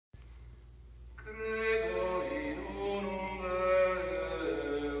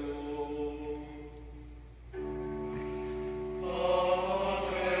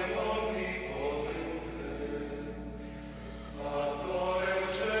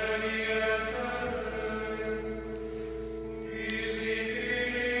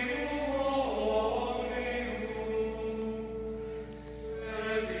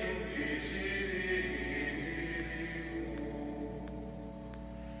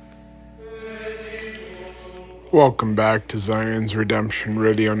Welcome back to Zion's Redemption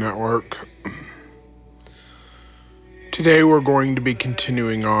Radio Network. Today we're going to be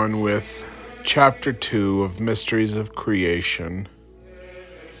continuing on with Chapter 2 of Mysteries of Creation.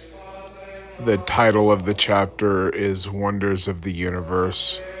 The title of the chapter is Wonders of the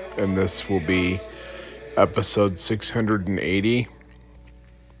Universe, and this will be episode 680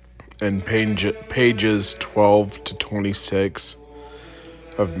 and pages 12 to 26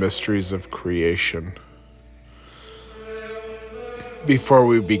 of Mysteries of Creation. Before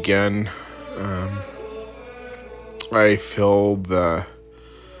we begin, I feel the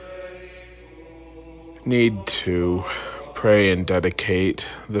need to pray and dedicate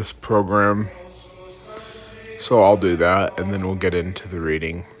this program, so I'll do that and then we'll get into the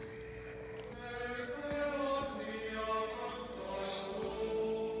reading.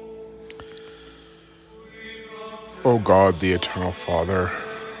 O God, the Eternal Father,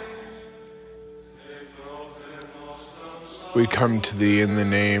 we come to Thee in the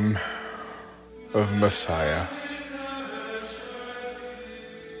name of Messiah,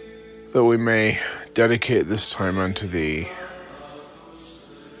 that we may dedicate this time unto Thee,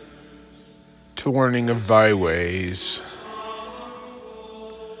 to learning of Thy ways,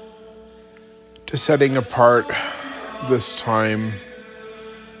 to setting apart this time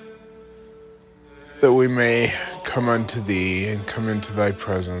that we may come unto Thee and come into Thy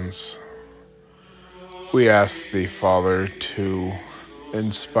presence. We ask Thee, Father, to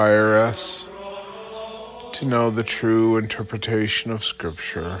inspire us to know the true interpretation of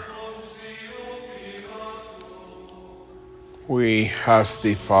Scripture. We ask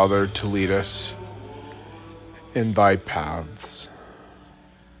Thee, Father, to lead us in Thy paths.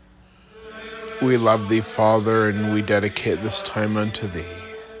 We love Thee, Father, and we dedicate this time unto Thee,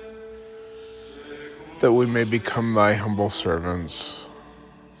 that we may become Thy humble servants,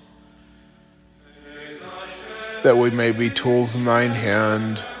 that we may be tools in Thine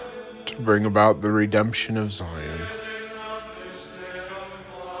hand to bring about the redemption of Zion,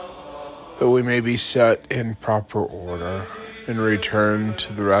 that we may be set in proper order and return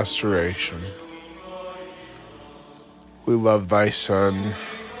to the restoration. We love Thy Son,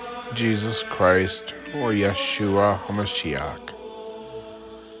 Jesus Christ, or Yeshua HaMashiach.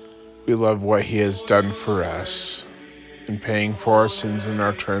 We love what He has done for us in paying for our sins and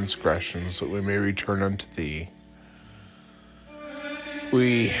our transgressions, that we may return unto Thee.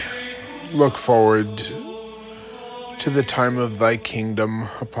 We look forward to the time of Thy kingdom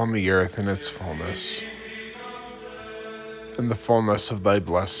upon the earth in its fullness, and the fullness of Thy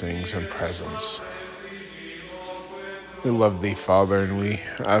blessings and presence. We love Thee, Father, and we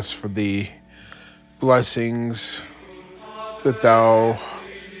ask for the blessings that Thou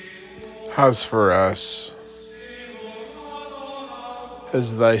hast for us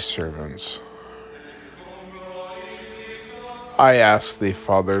as Thy servants. I ask Thee,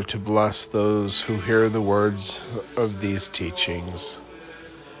 Father, to bless those who hear the words of these teachings,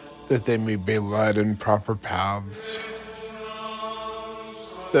 that they may be led in proper paths,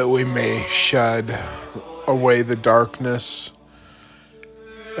 that we may shed away the darkness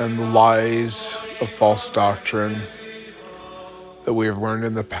and the lies of false doctrine that we have learned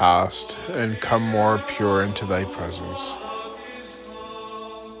in the past, and come more pure into Thy presence.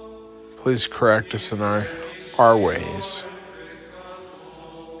 Please correct us in our ways,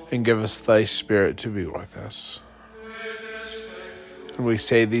 and give us Thy Spirit to be with us. And we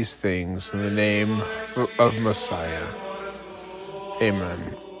say these things in the name of Messiah.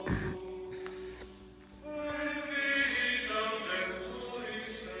 Amen.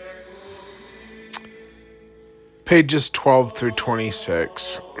 Pages 12 through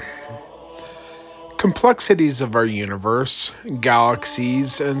 26. Complexities of our universe,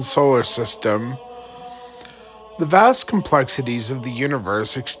 galaxies, and solar system. The vast complexities of the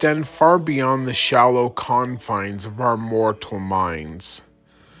universe extend far beyond the shallow confines of our mortal minds.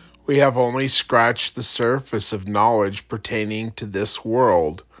 We have only scratched the surface of knowledge pertaining to this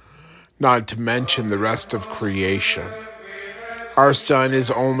world, not to mention the rest of creation. Our sun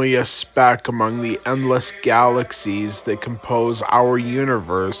is only a speck among the endless galaxies that compose our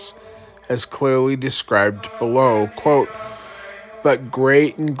universe, as clearly described below. Quote, "But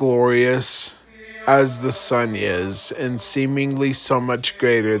great and glorious as the sun is, and seemingly so much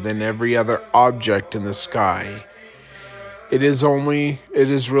greater than every other object in the sky, it is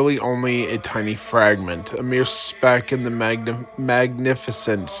really only a tiny fragment, a mere speck in the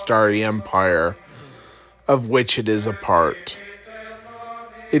magnificent starry empire of which it is a part.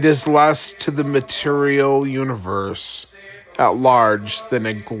 It is less to the material universe at large than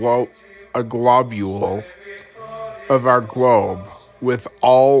a globule of our globe, with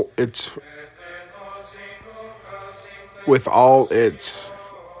all its with all its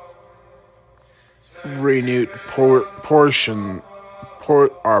renewed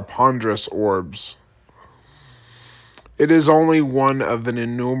ponderous orbs. It is only one of an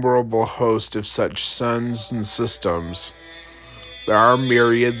innumerable host of such suns and systems. There are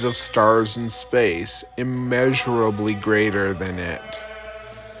myriads of stars in space, immeasurably greater than it.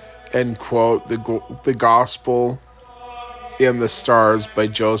 End quote. The Gospel in the Stars by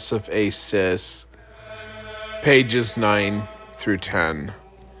Joseph A. Siss, pages 9 through 10.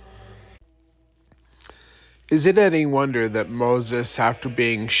 Is it any wonder that Moses, after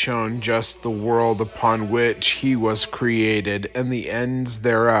being shown just the world upon which he was created and the ends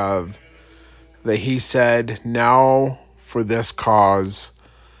thereof, that he said, "Now for this cause,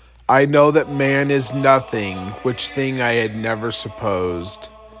 I know that man is nothing, which thing I had never supposed."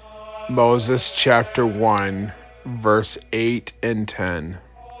 Moses chapter 1, verse 8 and 10.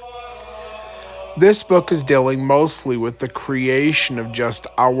 This book is dealing mostly with the creation of just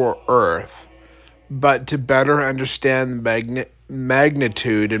our earth. But to better understand the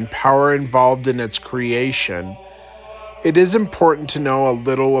magnitude and power involved in its creation, it is important to know a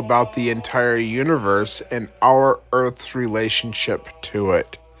little about the entire universe and our Earth's relationship to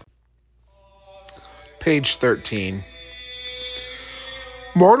it. Page 13.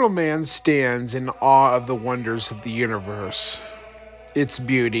 Mortal man stands in awe of the wonders of the universe. Its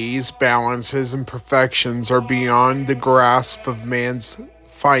beauties, balances, and perfections are beyond the grasp of man's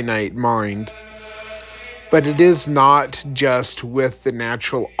finite mind. But it is not just with the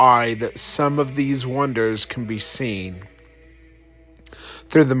natural eye that some of these wonders can be seen.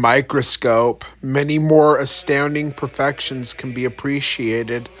 Through the microscope, many more astounding perfections can be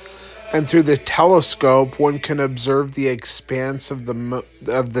appreciated, and through the telescope, one can observe the expanse of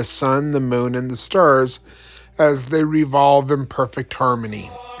the sun, the moon, and the stars as they revolve in perfect harmony.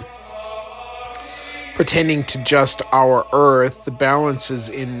 Pertaining to just our earth, the balances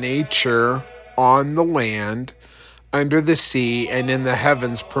in nature, on the land, under the sea, and in the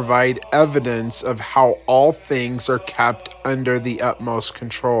heavens provide evidence of how all things are kept under the utmost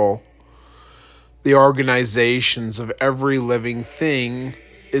control. The organizations of every living thing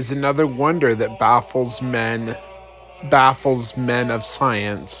is another wonder that baffles men of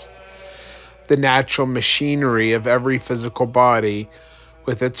science. The natural machinery of every physical body,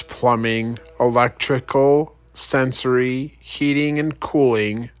 with its plumbing, electrical, sensory, heating and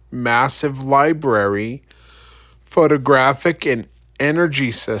cooling, massive library, photographic and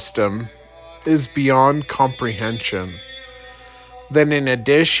energy system, is beyond comprehension. Then in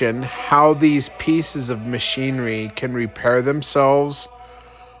addition, how these pieces of machinery can repair themselves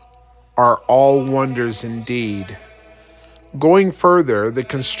are all wonders indeed. Going further, the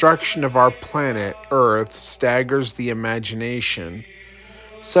construction of our planet Earth staggers the imagination.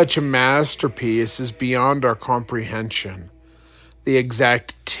 Such a masterpiece is beyond our comprehension. The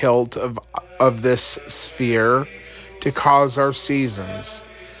exact tilt of this sphere to cause our seasons,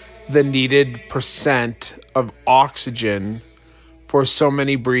 the needed percent of oxygen for so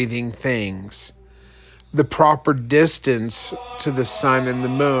many breathing things, the proper distance to the sun and the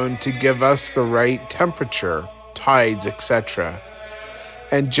moon to give us the right temperature, tides, etc.,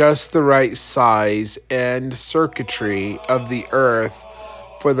 and just the right size and circuitry of the earth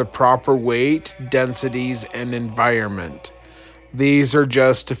for the proper weight, densities, and environment. These are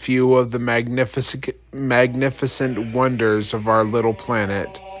just a few of the magnificent wonders of our little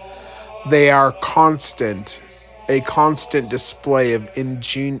planet. They are a constant display of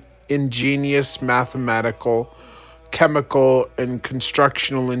ingenious mathematical, chemical, and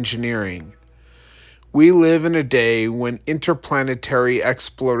constructional engineering. We live in a day when interplanetary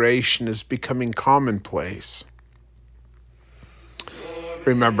exploration is becoming commonplace.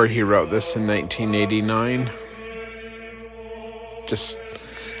 Remember, he wrote this in 1989.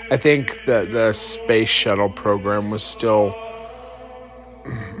 I think that the space shuttle program was still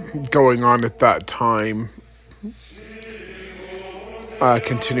going on at that time.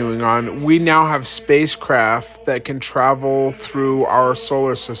 Continuing on, we now have spacecraft that can travel through our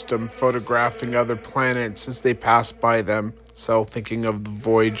solar system, photographing other planets as they pass by them. So thinking of the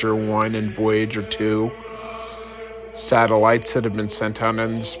Voyager 1 and Voyager 2 satellites that have been sent out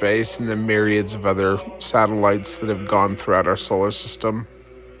into space, and the myriads of other satellites that have gone throughout our solar system.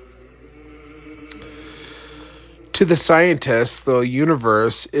 To the scientist, the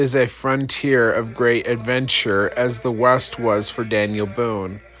universe is a frontier of great adventure, as the West was for Daniel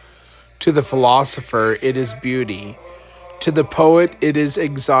Boone. To the philosopher, it is beauty. To the poet, it is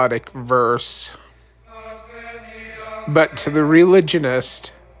exotic verse. But to the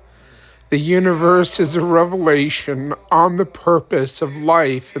religionist, the universe is a revelation on the purpose of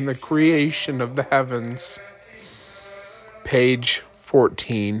life and the creation of the heavens. Page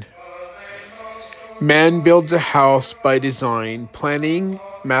 14. Man builds a house by design, planning,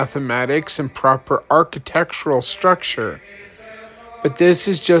 mathematics, and proper architectural structure. But this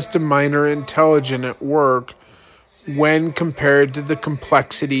is just a minor intelligence at work when compared to the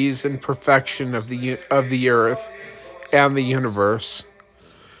complexities and perfection of the earth and the universe.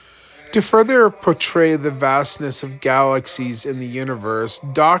 To further portray the vastness of galaxies in the universe,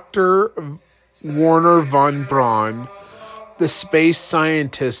 Dr. Werner von Braun, the space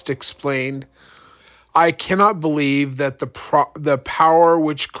scientist, explained, "I cannot believe that the power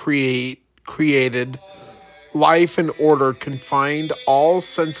which created life and order confined all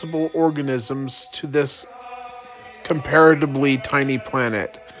sensible organisms to this comparatively tiny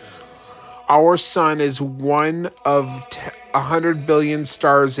planet. Our sun is one of 100 billion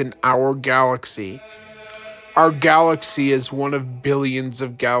stars in our galaxy. Our galaxy is one of billions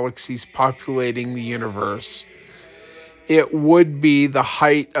of galaxies populating the universe. It would be the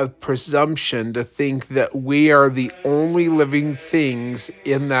height of presumption to think that we are the only living things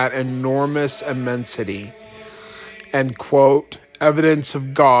in that enormous immensity." End quote. Evidence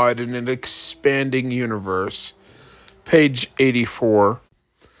of God in an Expanding Universe. Page 84.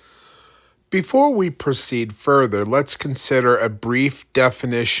 Before we proceed further, let's consider a brief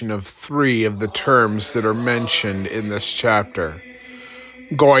definition of 3 of the terms that are mentioned in this chapter,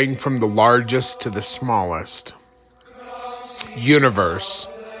 going from the largest to the smallest. Universe,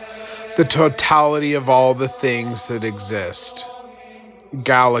 the totality of all the things that exist.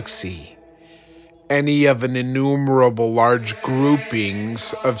 Galaxy, any of an innumerable large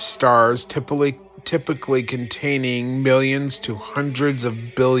groupings of stars typically containing millions to hundreds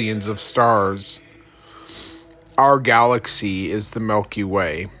of billions of stars. Our galaxy is the Milky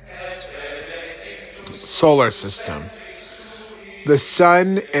Way. Solar system, the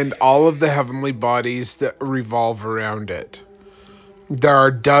sun and all of the heavenly bodies that revolve around it. There are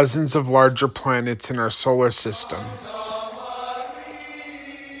dozens of larger planets in our solar system.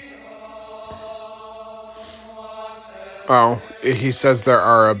 Oh, he says there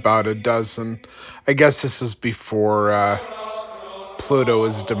are about a dozen. I guess this is before Pluto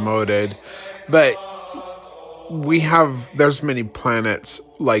was demoted. But there's many planets,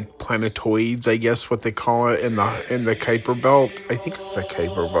 like planetoids, I guess what they call it, in the Kuiper Belt. I think it's the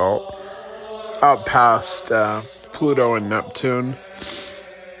Kuiper Belt. Out past Pluto and Neptune.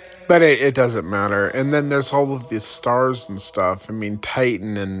 But it doesn't matter. And then there's all of these stars and stuff. I mean,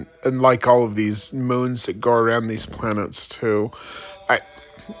 Titan and like all of these moons that go around these planets too.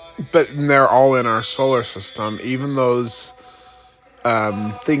 But they're all in our solar system. Even those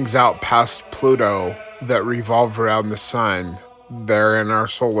things out past Pluto that revolve around the sun, they're in our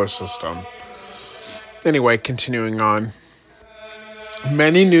solar system. Anyway, continuing on.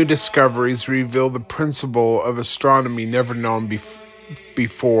 Many new discoveries reveal the principle of astronomy never known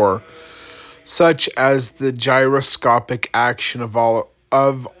before, such as the gyroscopic action of all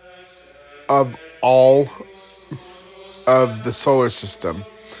of the solar system.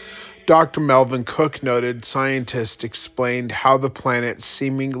 Dr. Melvin Cook, noted scientist, explained how the planets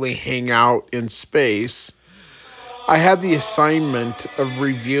seemingly hang out in space. I had the assignment of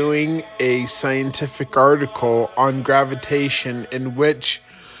reviewing a scientific article on gravitation in which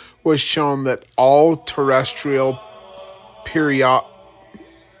was shown that all terrestrial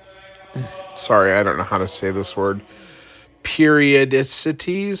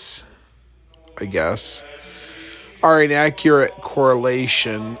periodicities, I guess, are in accurate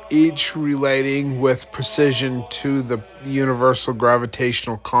correlation, each relating with precision to the universal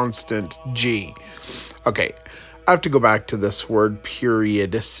gravitational constant, G. Okay, I have to go back to this word,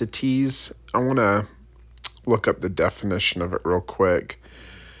 periodicities. I want to look up the definition of it real quick.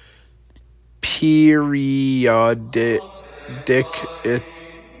 Periodicity?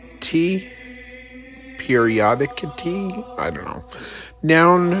 I don't know.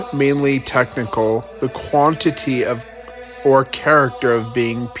 Noun, mainly technical, the quantity of or character of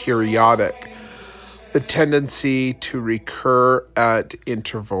being periodic, the tendency to recur at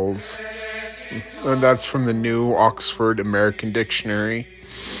intervals. And that's from the New Oxford American Dictionary.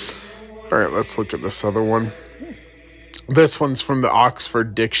 All right, let's look at this other one. This one's from the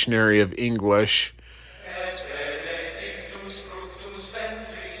Oxford Dictionary of English.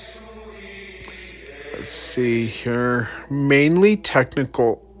 Let's see here. Mainly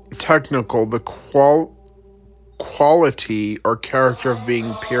technical, the quality or character of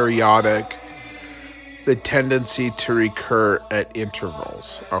being periodic, the tendency to recur at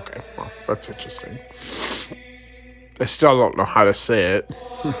intervals. Okay, well, that's interesting. I still don't know how to say it.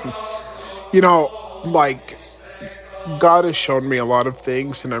 God has shown me a lot of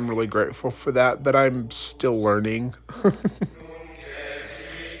things, and I'm really grateful for that, but I'm still learning.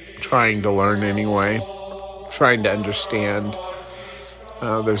 Trying to learn anyway. Trying to understand.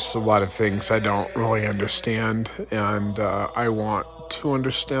 There's a lot of things I don't really understand, and I want to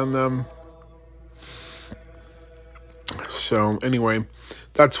understand them. So anyway,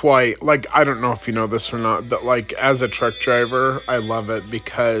 that's why, like, I don't know if you know this or not, but like as a truck driver, I love it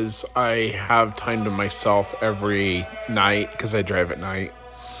because I have time to myself every night because I drive at night.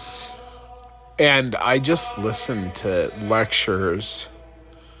 And I just listen to lectures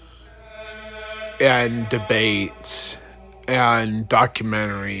and debates and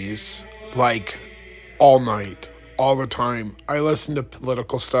documentaries like all night, all the time. I listen to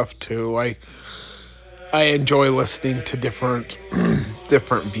political stuff too. I enjoy listening to different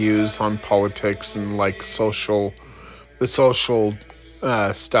views on politics and like the social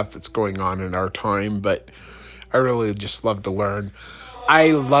stuff that's going on in our time, but I really just love to learn.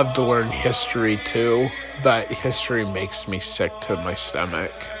 I love to learn history too, but history makes me sick to my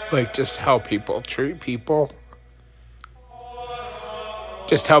stomach. Like just how people treat people.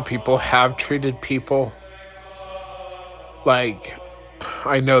 Just how people have treated people. Like,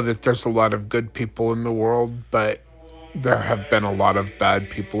 I know that there's a lot of good people in the world, but there have been a lot of bad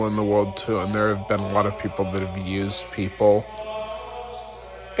people in the world too, and there have been a lot of people that have used people.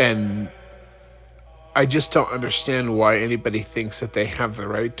 And I just don't understand why anybody thinks that they have the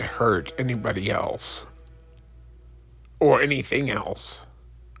right to hurt anybody else or anything else.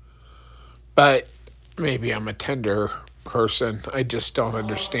 But maybe I'm a tender person. I just don't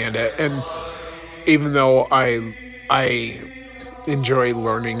understand it. And even though I enjoy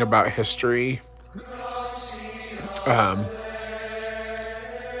learning about history,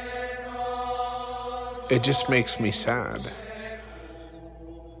 it just makes me sad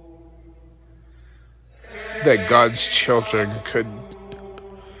that God's children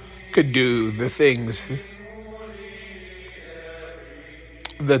could do the things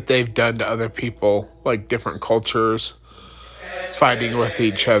that they've done to other people, like different cultures, fighting with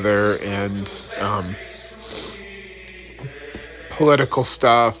each other and political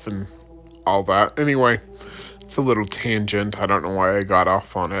stuff and all that. Anyway, it's a little tangent. I don't know why I got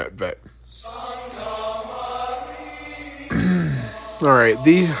off on it, but all right.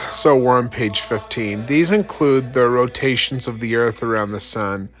 So we're on page 15. These include the rotations of the Earth around the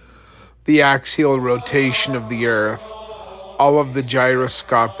Sun, the axial rotation of the Earth, all of the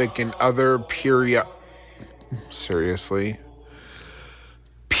gyroscopic and other periodicities.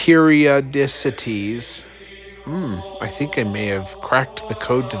 I think I may have cracked the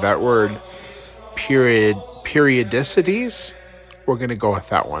code to that word. Periodicities? We're going to go with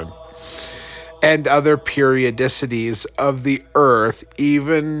that one. And other periodicities of the Earth,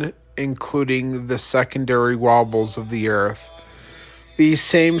 even including the secondary wobbles of the Earth. These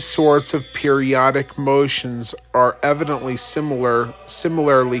same sorts of periodic motions are evidently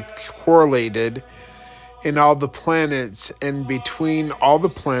similarly correlated in all the planets and between all the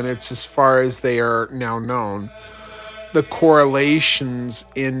planets as far as they are now known. The correlations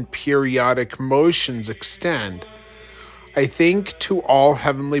in periodic motions extend, I think, to all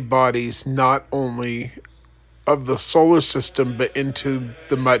heavenly bodies, not only of the solar system, but into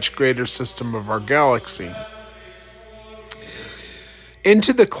the much greater system of our galaxy.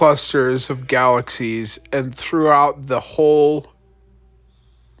 Into the clusters of galaxies and throughout the whole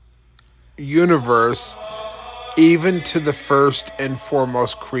universe, even to the first and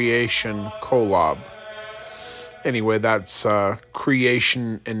foremost creation, Kolob. Anyway, that's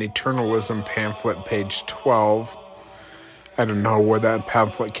Creation and Eternalism pamphlet, page 12. I don't know where that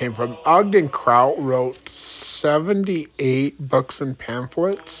pamphlet came from. Ogden Kraut wrote 78 books and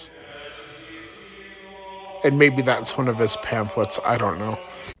pamphlets. And maybe that's one of his pamphlets. I don't know.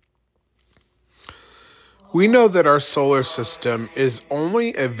 We know that our solar system is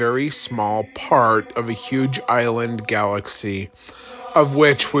only a very small part of a huge island galaxy, of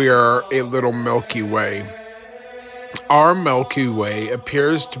which we are a little Milky Way. Our Milky Way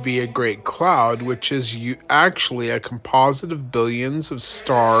appears to be a great cloud, which is actually a composite of billions of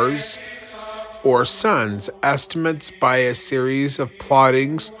stars or suns. Estimates by a series of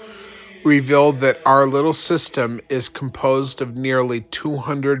plottings revealed that our little system is composed of nearly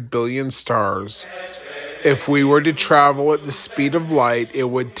 200 billion stars. If we were to travel at the speed of light, it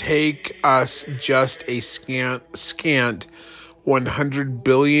would take us just a scant 100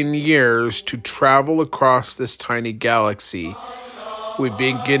 billion years to travel across this tiny galaxy. We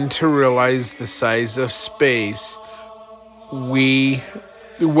begin to realize the size of space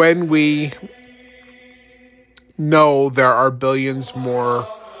when we know there are billions more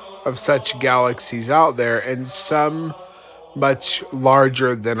of such galaxies out there, and some much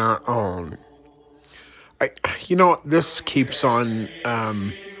larger than our own. This keeps on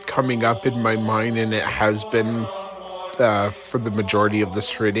coming up in my mind, and it has been for the majority of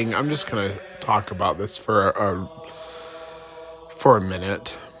this reading. I'm just going to talk about this for a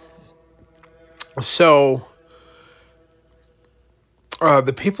minute. So,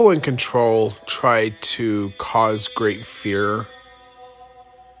 the people in control try to cause great fear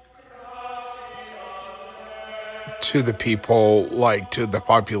to the people, like to the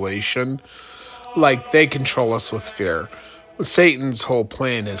population. Like, they control us with fear. Satan's whole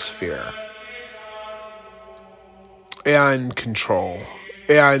plan is fear and control.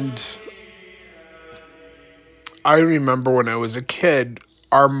 And I remember when I was a kid,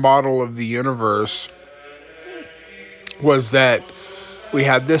 our model of the universe was that we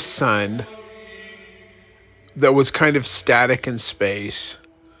had this sun that was kind of static in space,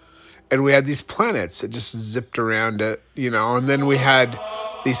 and we had these planets that just zipped around it, and then we had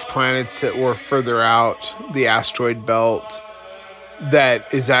these planets that were further out, the asteroid belt,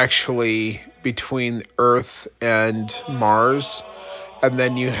 that is actually between Earth and Mars. And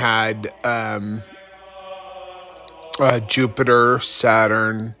then you had Jupiter,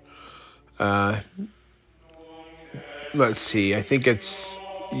 Saturn, let's see, I think it's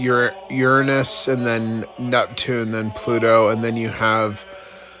Uranus, and then Neptune, then Pluto, and then you have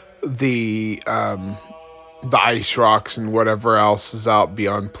the ice rocks and whatever else is out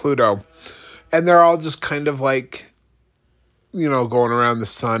beyond Pluto. And they're all just kind of like, going around the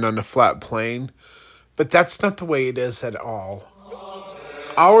sun on a flat plane. But that's not the way it is at all.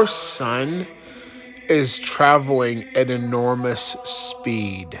 Our sun is traveling at enormous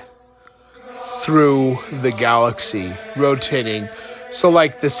speed through the galaxy, rotating. So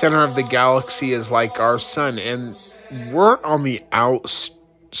like the center of the galaxy is like our sun, and we're on the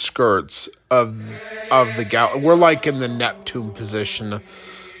outskirts of the galaxy. We're like in the Neptune position.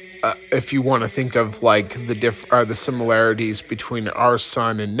 If you want to think of like the similarities between our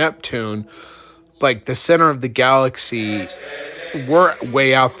sun and Neptune, like the center of the galaxy, we're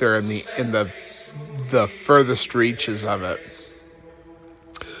way out there in the furthest reaches of it.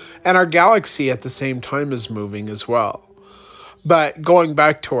 And our galaxy at the same time is moving as well. But going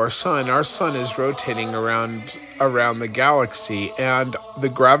back to our sun is rotating around the galaxy, and the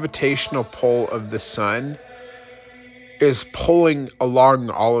gravitational pull of the sun is pulling along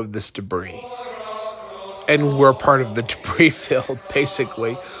all of this debris. And we're part of the debris field,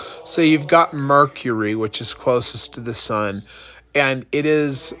 basically. So you've got Mercury, which is closest to the sun, and it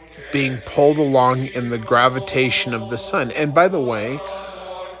is being pulled along in the gravitation of the sun. And by the way,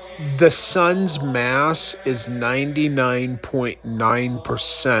 the sun's mass is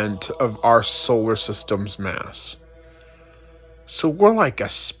 99.9% of our solar system's mass. So we're like a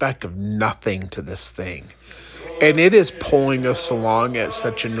speck of nothing to this thing. And it is pulling us along at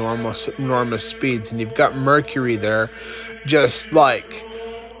such enormous speeds. And you've got Mercury there just like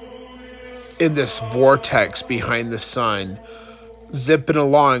in this vortex behind the sun, zipping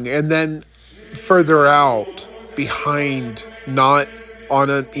along. And then further out behind, not on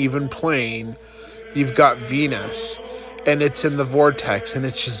an even plane, you've got Venus, and it's in the vortex, and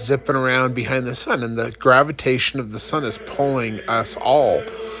it's just zipping around behind the sun, and the gravitation of the sun is pulling us all.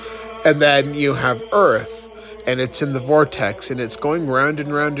 And then you have Earth, and it's in the vortex, and it's going round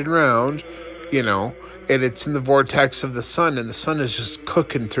and round and round, and it's in the vortex of the sun, and the sun is just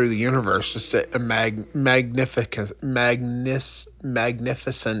cooking through the universe, just at magnificent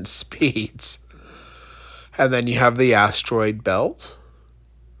speeds. And then you have the asteroid belt,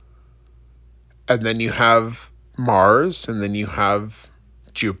 and then you have Mars, and then you have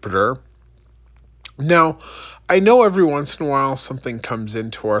Jupiter. Now, I know every once in a while something comes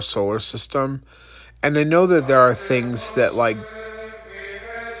into our solar system, and I know that there are things that, like,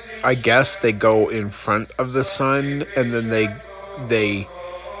 I guess they go in front of the sun, and then they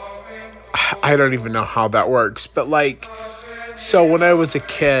I don't even know how that works, but like, so when I was a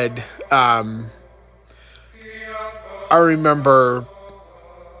kid, I remember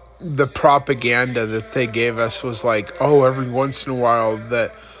the propaganda that they gave us was like, oh, every once in a while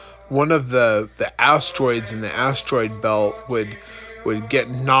that one of the asteroids in the asteroid belt would get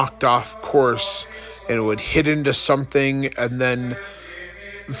knocked off course, and it would hit into something, and then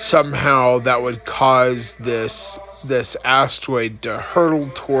somehow that would cause this asteroid to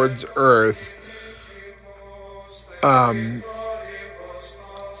hurtle towards Earth. But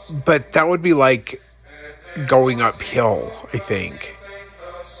that would be like going uphill, I think.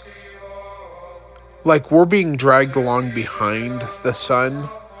 Like, we're being dragged along behind the sun.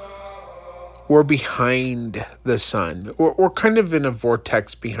 We're behind the sun. We're kind of in a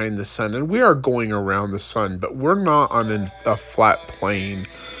vortex behind the sun, and we are going around the sun, but we're not on a flat plane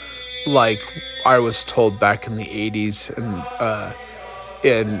like I was told back in the 80s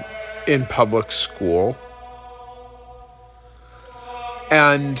and in public school.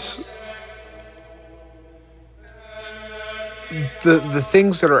 And the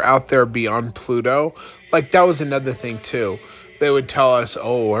things that are out there beyond Pluto, like that was another thing too. They would tell us,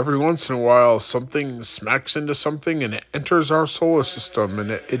 oh, every once in a while something smacks into something and it enters our solar system,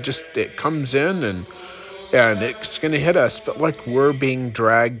 and it comes in and it's going to hit us. But like, we're being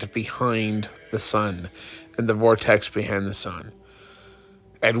dragged behind the sun and the vortex behind the sun,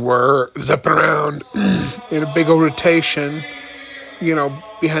 and we're zipping around in a big old rotation,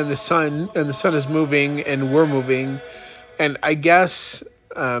 behind the sun, and the sun is moving and we're moving. And I guess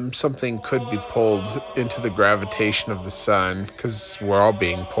something could be pulled into the gravitation of the sun, because we're all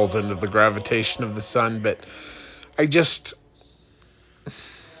being pulled into the gravitation of the sun. But I don't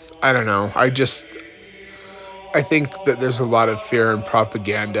know. I think that there's a lot of fear and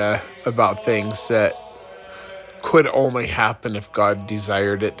propaganda about things that could only happen if God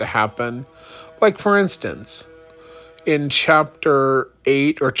desired it to happen. Like, for instance, in chapter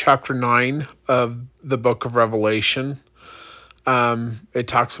 8 or chapter 9 of the book of Revelation, it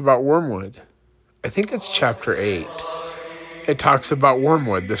talks about wormwood. I think it's chapter 8. It talks about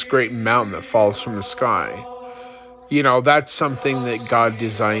wormwood, this great mountain that falls from the sky. That's something that God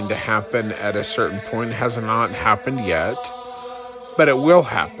designed to happen at a certain point. It has not happened yet, but it will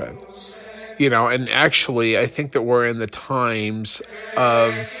happen. And actually, I think that we're in the times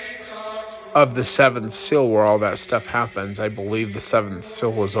of the seventh seal where all that stuff happens. I believe the seventh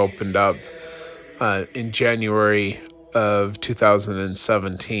seal was opened up in January of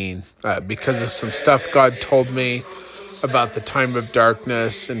 2017 because of some stuff God told me about the time of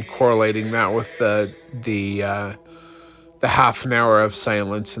darkness, and correlating that with the half an hour of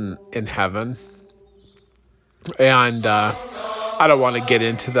silence in heaven. And I don't want to get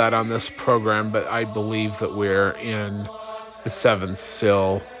into that on this program, but I believe that we're in the seventh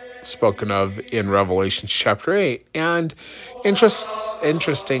seal spoken of in Revelation chapter 8. And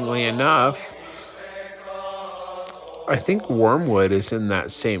interestingly enough, I think wormwood is in that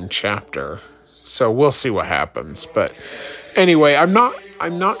same chapter. So we'll see what happens. But anyway, I'm not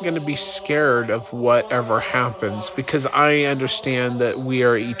going to be scared of whatever happens, because I understand that we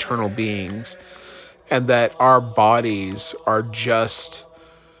are eternal beings and that our bodies are just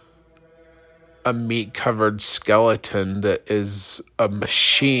a meat-covered skeleton that is a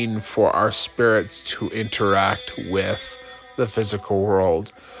machine for our spirits to interact with the physical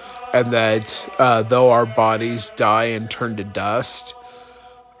world. And that though our bodies die and turn to dust,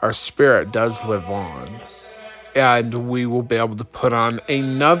 our spirit does live on. And we will be able to put on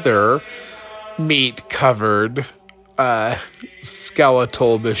another meat-covered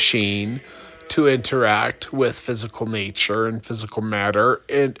skeletal machine to interact with physical nature and physical matter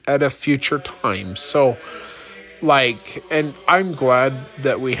at a future time. So, and I'm glad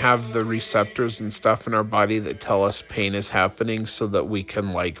that we have the receptors and stuff in our body that tell us pain is happening, so that we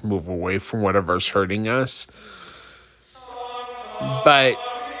can move away from whatever's hurting us. But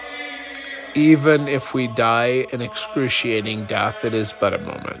even if we die an excruciating death, it is but a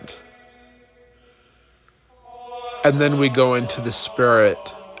moment. And then we go into the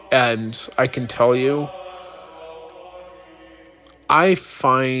spirit, and I can tell you, I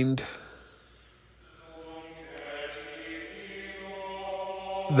find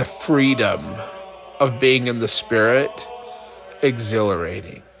the freedom of being in the spirit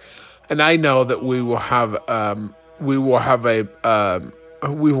exhilarating. And I know that we will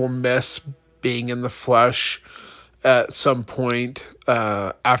miss being in the flesh at some point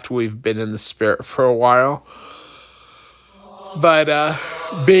after we've been in the spirit for a while. But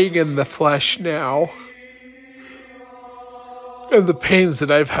being in the flesh now, and the pains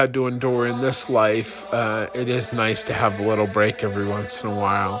that I've had to endure in this life, it is nice to have a little break every once in a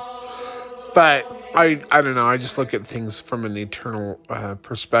while. But I don't know, I just look at things from an eternal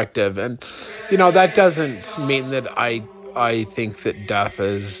perspective. And, that doesn't mean that I think that death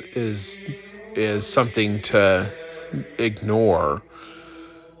is something to ignore.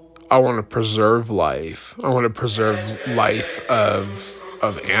 I want to preserve life. I want to preserve life of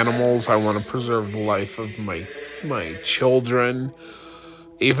animals. I want to preserve the life of my children,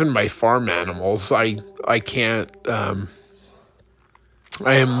 even my farm animals. I can't.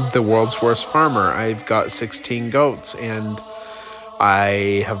 I am the world's worst farmer. I've got 16 goats, and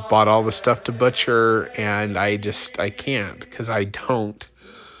I have bought all the stuff to butcher, and I can't, because I don't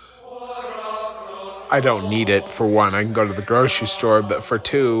need it. For one, I can go to the grocery store, but for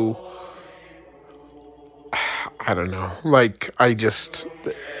two, I don't know.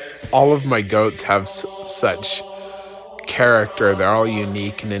 All of my goats have such character. They're all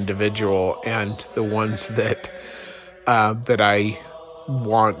unique and individual, and the ones that I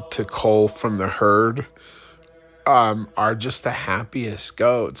want to cull from the herd are just the happiest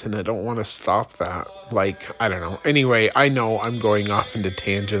goats, and I don't want to stop that. Like, I don't know. Anyway, I know I'm going off into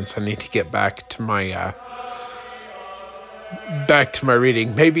tangents. I need to get back to my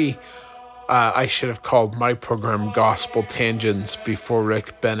reading. Maybe I should have called my program Gospel Tangents before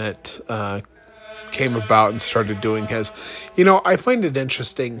Rick Bennett came about and started doing his. I find it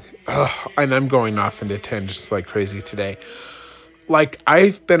interesting, and I'm going off into tangents like crazy today. Like,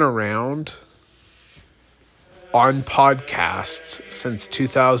 I've been around on podcasts since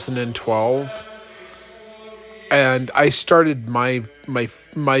 2012, and I started my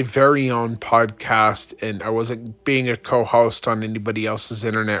very own podcast, and I wasn't being a co-host on anybody else's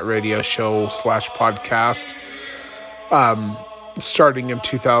internet radio show / podcast, starting in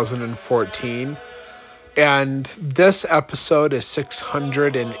 2014. And this episode is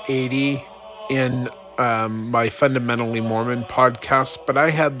 680 in my Fundamentally Mormon podcast, but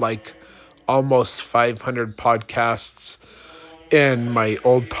I had like almost 500 podcasts in my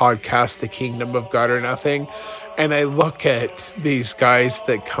old podcast, The Kingdom of God or Nothing. And I look at these guys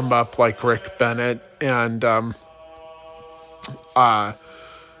that come up like Rick Bennett and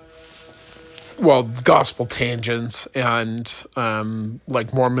Gospel Tangents and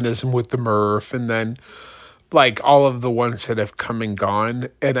like Mormonism with the Murph, and then like all of the ones that have come and gone,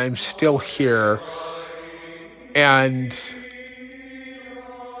 and I'm still here, and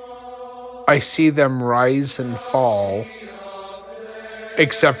I see them rise and fall,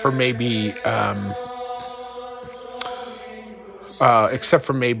 except for maybe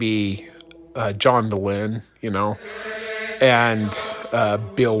John Dehlin, and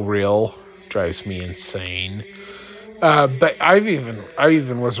Bill Reel drives me insane. But I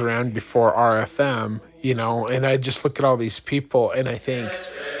even was around before RFM, and I just look at all these people and I think,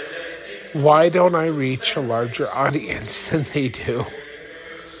 why don't I reach a larger audience than they do?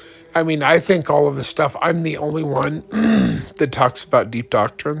 I mean, I think all of the stuff, I'm the only one that talks about deep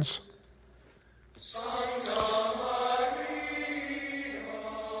doctrines.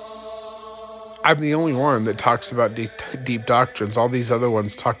 I'm the only one that talks about deep doctrines. All these other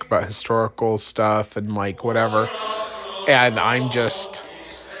ones talk about historical stuff and like whatever. And I'm just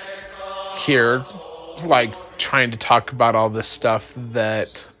here like trying to talk about all this stuff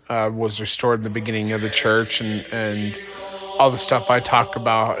that was restored in the beginning of the church and all the stuff I talk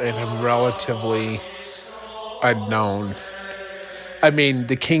about, and I'm relatively unknown. I mean,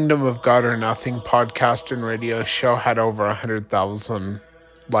 the Kingdom of God or Nothing podcast and radio show had over 100,000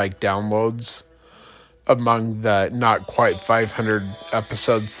 like downloads among the not quite 500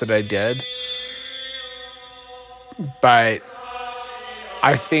 episodes that I did. But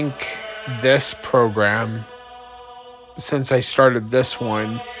I think this program, since I started this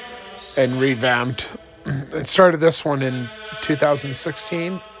one and revamped, I started this one in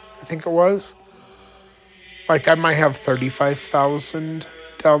 2016, I think it was. Like, I might have 35,000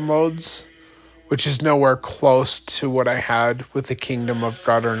 downloads, which is nowhere close to what I had with the Kingdom of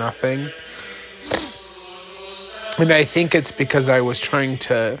God or Nothing. And I think it's because I was trying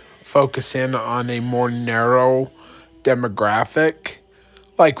to focus in on a more narrow demographic.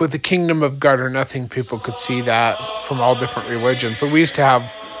 Like with the Kingdom of God or Nothing, people could see that from all different religions. So we used to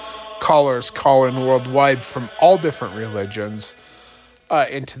have callers call in worldwide from all different religions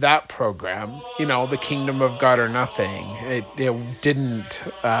into that program. The Kingdom of God or Nothing. It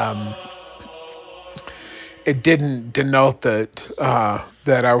didn't denote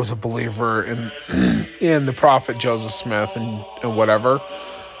that I was a believer in the prophet Joseph Smith and whatever,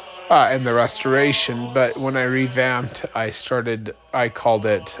 and the restoration. But when I revamped, I called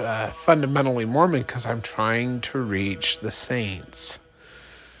it Fundamentally Mormon, because I'm trying to reach the saints.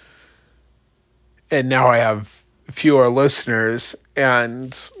 And now I have fewer listeners,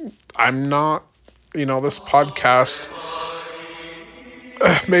 and I'm not, this podcast.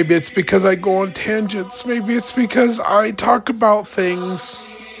 Maybe it's because I go on tangents. Maybe it's because I talk about things.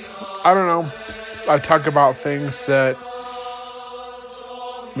 I don't know. I talk about things that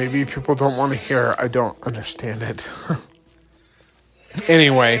maybe people don't want to hear. I don't understand it.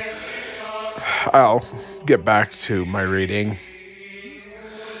 Anyway, I'll get back to my reading.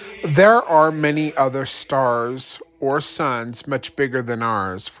 There are many other stars or suns much bigger than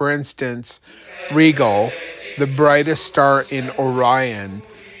ours. For instance, Rigel, the brightest star in Orion,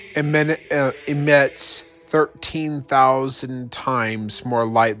 emits 13,000 times more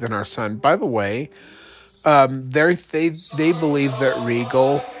light than our sun. By the way, they believe that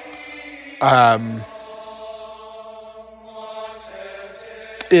Rigel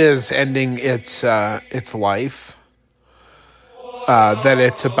is ending its life. that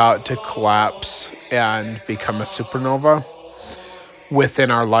it's about to collapse and become a supernova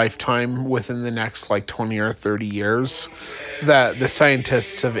within our lifetime, within the next 20 or 30 years. That the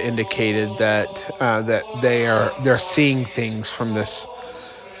scientists have indicated that they're seeing things from this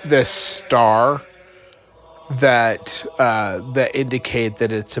star that indicate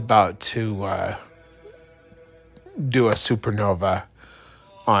that it's about to do a supernova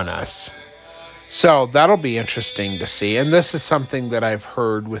on us. So that'll be interesting to see. And this is something that I've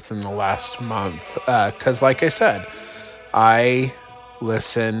heard within the last month. Because like I said, I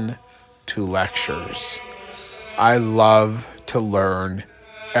listen to lectures. I love to learn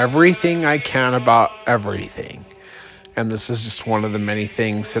everything I can about everything. And this is just one of the many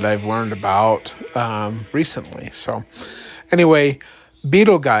things that I've learned about recently. So anyway,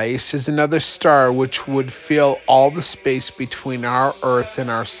 Betelgeuse is another star which would fill all the space between our Earth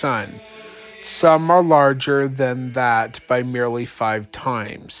and our Sun. Some are larger than that by merely 5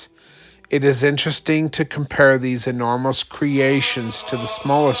 times. It is interesting to compare these enormous creations to the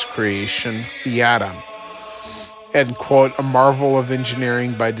smallest creation, the atom. And quote, a marvel of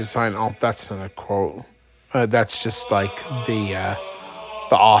engineering by design. Oh, that's not a quote. That's just the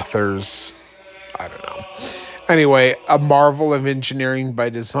author's, I don't know. Anyway, a marvel of engineering by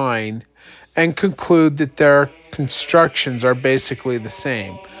design, and conclude that their constructions are basically the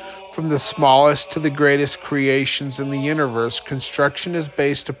same. From the smallest to the greatest creations in the universe, construction is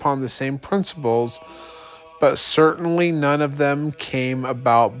based upon the same principles, but certainly none of them came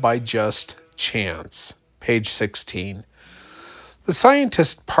about by just chance. Page 16. The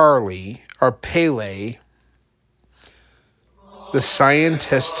scientist Paley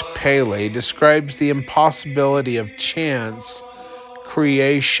describes the impossibility of chance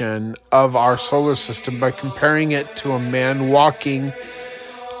creation of our solar system by comparing it to a man walking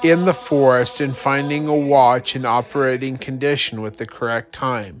in the forest and finding a watch in operating condition with the correct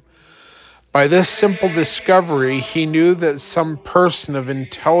time. By this simple discovery, he knew that some person of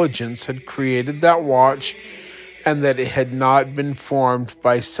intelligence had created that watch and that it had not been formed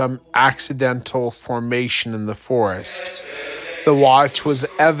by some accidental formation in the forest. The watch was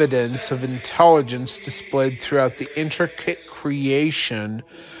evidence of intelligence displayed throughout the intricate creation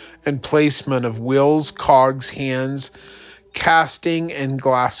and placement of wheels, cogs, hands, casting, and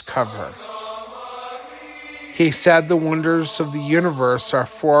glass cover. He said the wonders of the universe are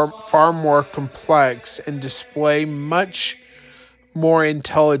far more complex and display much more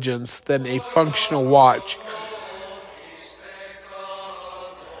intelligence than a functional watch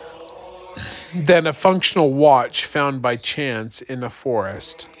found by chance in a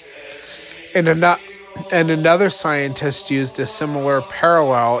forest. And another scientist used a similar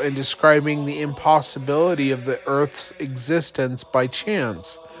parallel in describing the impossibility of the Earth's existence by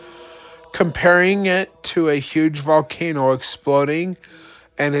chance, comparing it to a huge volcano exploding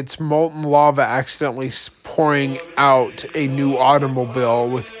and its molten lava accidentally pouring out a new automobile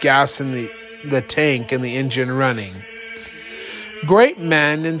with gas in the tank and the engine running. Great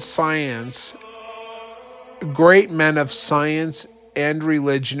men of science and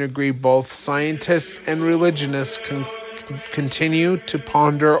religion agree. Both scientists and religionists continue to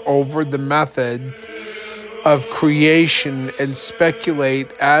ponder over the method of creation and speculate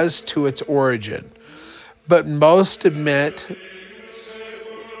as to its origin. But most admit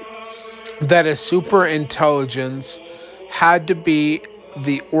that a superintelligence had to be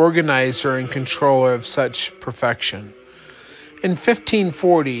the organizer and controller of such perfection. In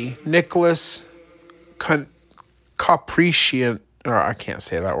 1540, Nicholas Copernicus,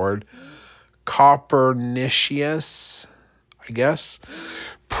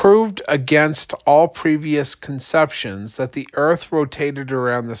 proved against all previous conceptions that the Earth rotated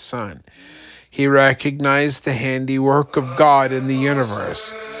around the sun. He recognized the handiwork of God in the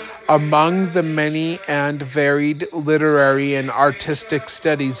universe. Among the many and varied literary and artistic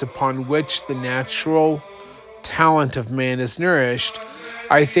studies upon which the natural talent of man is nourished,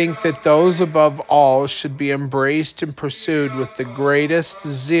 I think that those above all should be embraced and pursued with the greatest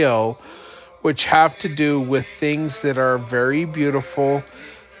zeal, which have to do with things that are very beautiful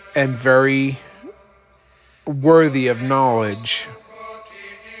and very worthy of knowledge.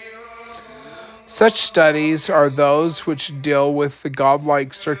 Such studies are those which deal with the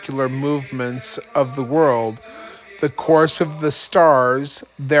godlike circular movements of the world, the course of the stars,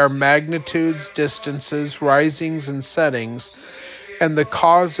 their magnitudes, distances, risings and settings, and the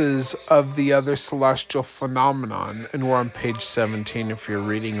causes of the other celestial phenomenon. And we're on page 17 if you're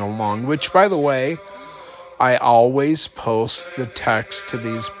reading along, which, by the way, I always post the text to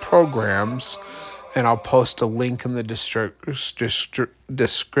these programs, and I'll post a link in the description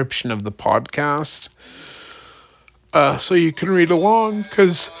of the podcast. so you can read along,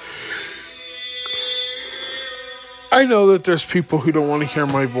 because I know that there's people who don't want to hear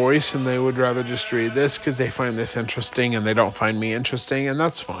my voice and they would rather just read this because they find this interesting and they don't find me interesting, and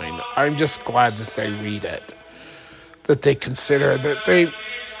that's fine. I'm just glad that they read it, that they consider, that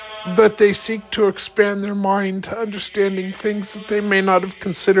they seek to expand their mind to understanding things that they may not have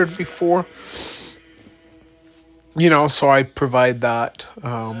considered before. So I provide that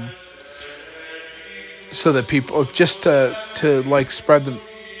so that people, just to like spread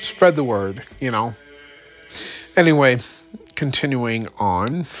the word, Anyway, continuing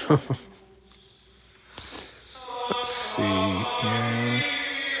on. Let's see here.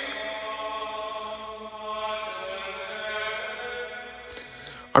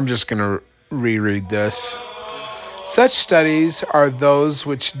 I'm just going to reread this. Such studies are those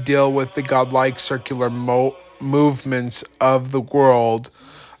which deal with the godlike circular movements of the world,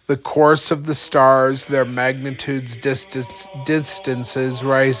 the course of the stars, their magnitudes, distances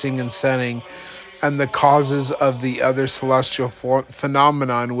rising and setting, and the causes of the other celestial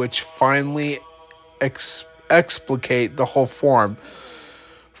phenomenon which finally explicate the whole form.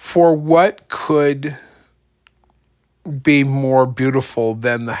 For what could be more beautiful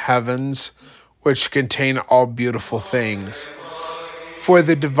than the heavens, which contain all beautiful things? For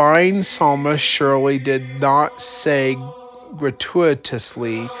the divine psalmist surely did not say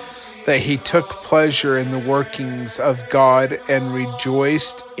gratuitously that he took pleasure in the workings of God and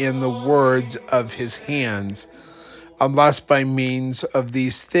rejoiced in the words of his hands, unless by means of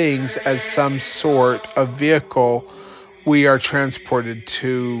these things, as some sort of vehicle, we are transported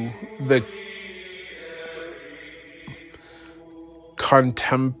to the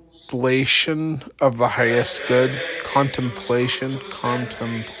contemplation of the highest good. Contemplation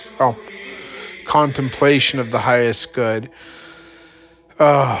of the highest good.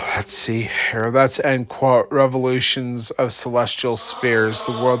 Let's see here. That's end quote. Revolutions of Celestial Spheres,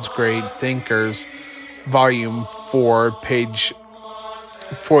 the World's Great Thinkers, Volume 4, page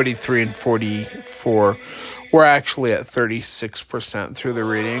 43 and 44. We're actually at 36% through the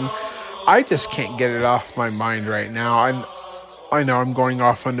reading. I just can't get it off my mind right now. I know I'm going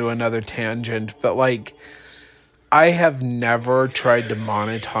off onto another tangent, but I have never tried to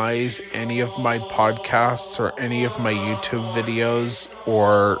monetize any of my podcasts or any of my YouTube videos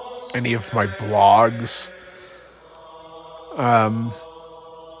or any of my blogs.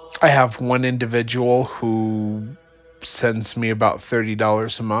 I have one individual who sends me about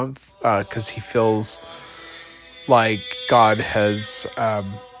 $30 a month because he feels like God has,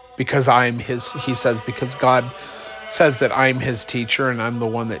 because God says that I'm his teacher and I'm the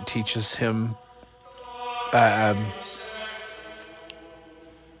one that teaches him the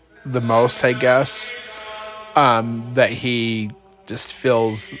most, I guess, that he just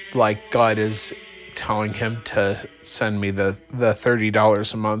feels like God is telling him to send me the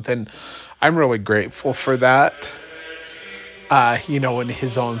 $30 a month, and I'm really grateful for that. In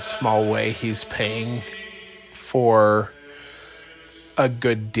his own small way, he's paying for a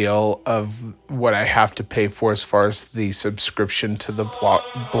good deal of what I have to pay for as far as the subscription to the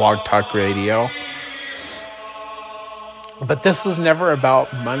Blog Talk Radio. But this was never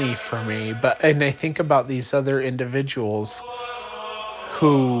about money for me. And I think about these other individuals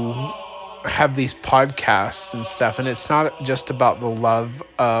who have these podcasts and stuff, and it's not just about the love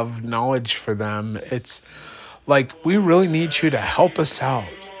of knowledge for them. It's like, we really need you to help us out.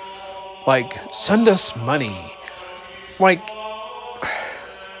 Send us money.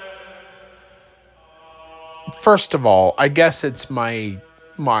 First of all, I guess it's my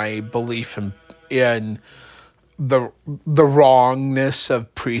belief in the wrongness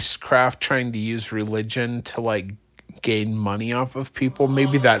of priestcraft trying to use religion to gain money off of people.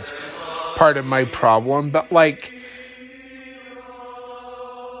 Maybe that's part of my problem, but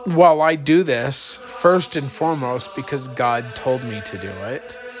while I do this first and foremost because God told me to do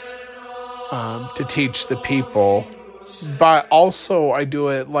it, to teach the people, but also I do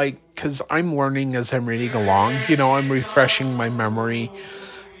it because I'm learning as I'm reading along. I'm refreshing my memory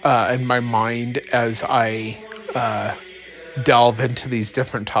and my mind as I delve into these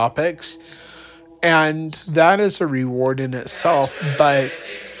different topics, and that is a reward in itself. But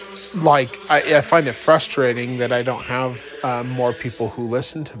I find it frustrating that I don't have more people who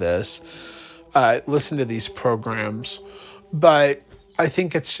listen to these programs. But I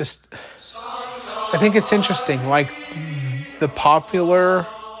think it's interesting. The popular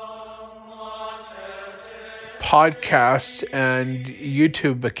podcasts and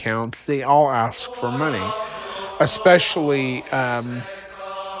YouTube accounts, they all ask for money, especially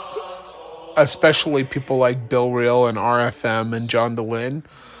people like Bill Reel and RFM and John DeLynn.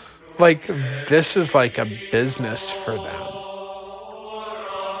 Like, this is like a business for them.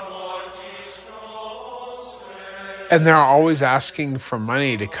 And they're always asking for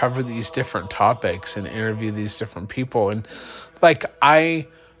money to cover these different topics and interview these different people. And like, I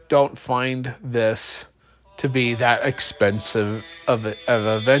don't find this to be that expensive of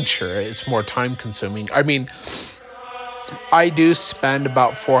a venture. It's more time consuming. I mean, I do spend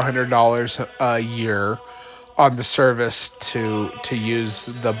about $400 a year on the service to use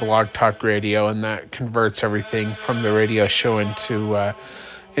the Blog Talk Radio, and that converts everything from the radio show into a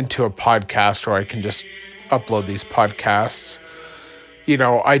podcast, where I can just upload these podcasts. You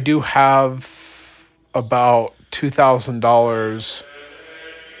know, I do have about $2,000.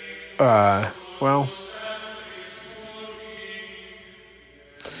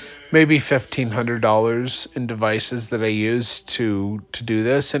 Maybe $1,500 in devices that I use to do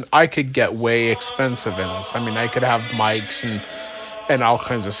this, and I could get way expensive in this. I mean, I could have mics and all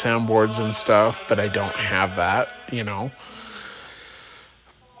kinds of soundboards and stuff, but I don't have that, you know.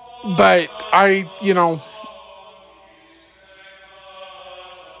 But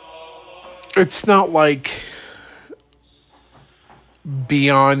it's not like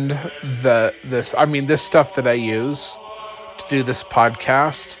beyond this. I mean, this stuff that I use to do this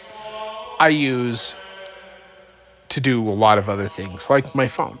podcast, I use to do a lot of other things, like my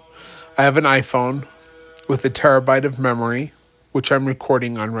phone. I have an iPhone with 1 terabyte of memory, which I'm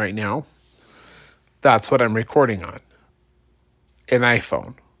recording on right now. That's what I'm recording on. An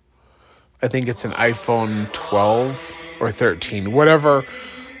iPhone. I think it's an iPhone 12 or 13, whatever.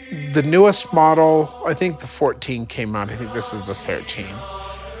 The newest model, I think the 14 came out. I think this is the 13.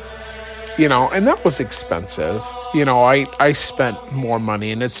 You know, and that was expensive. You know, I spent more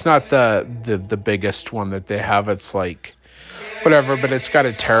money, and it's not the biggest one that they have. It's like whatever, but it's got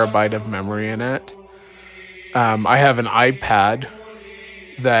 1 terabyte of memory in it. I have an iPad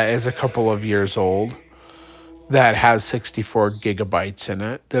that is a couple of years old that has 64 gigabytes in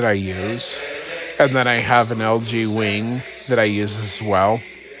it that I use. And then I have an LG Wing that I use as well,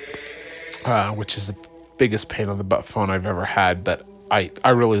 which is the biggest pain in the butt phone I've ever had, but I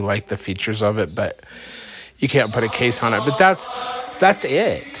really like the features of it, but you can't put a case on it. But that's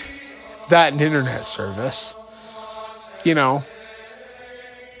it. That and internet service. You know,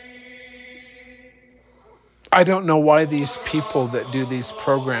 I don't know why these people that do these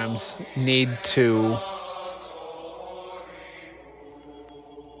programs need to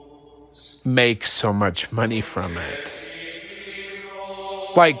make so much money from it.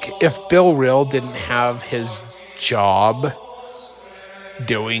 Like, if Bill Reel didn't have his job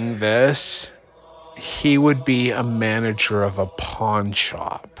doing this, he would be a manager of a pawn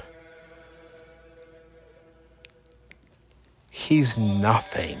shop. He's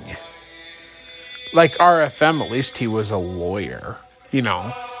nothing. Like RFM, at least he was a lawyer, you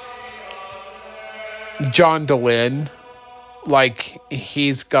know. John Dehlin, like,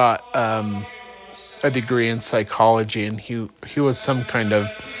 he's got a degree in psychology, and he was some kind of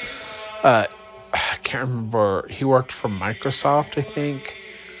I can't remember. He worked for Microsoft, I think.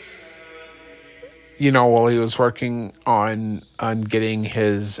 You know, while he was working on getting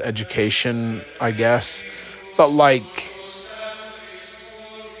his education, I guess. But like,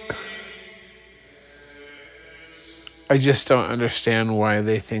 I just don't understand why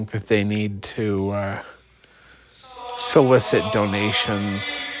they think that they need to solicit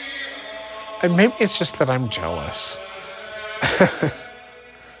donations. And maybe it's just that I'm jealous.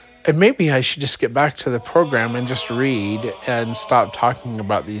 And maybe I should just get back to the program and just read and stop talking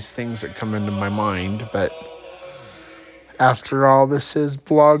about these things that come into my mind. But after all, this is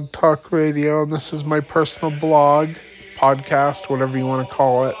Blog Talk Radio, and this is my personal blog, podcast, whatever you want to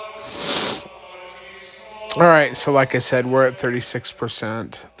call it. All right, so like I said, we're at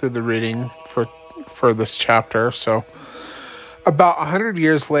 36% through the reading for this chapter. So about 100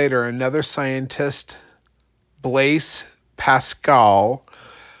 years later, another scientist, Blaise Pascal,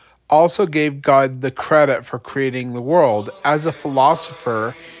 also gave God the credit for creating the world. As a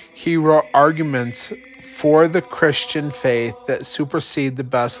philosopher, he wrote arguments for the Christian faith that supersede the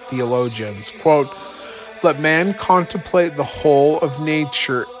best theologians. Quote, "Let man contemplate the whole of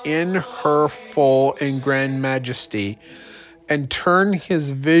nature in her full and grand majesty, and turn his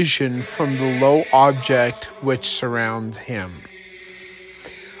vision from the low object which surrounds him.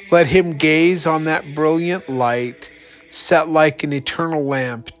 Let him gaze on that brilliant light, set like an eternal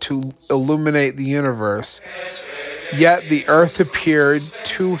lamp to illuminate the universe. Yet the earth appeared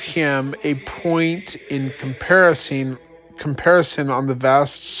to him a point in comparison on the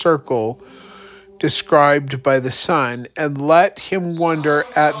vast circle described by the sun, and let him wonder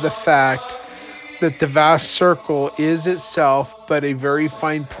at the fact that the vast circle is itself but a very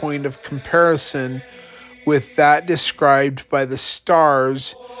fine point of comparison with that described by the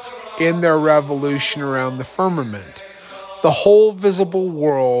stars in their revolution around the firmament. The whole visible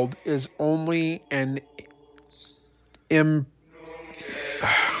world is only an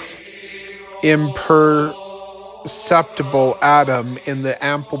imperceptible atom in the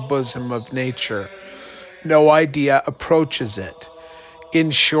ample bosom of nature. No idea approaches it.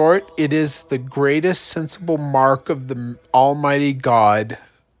 In short, it is the greatest sensible mark of the Almighty God,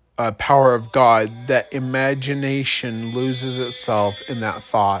 power of God, that imagination loses itself in that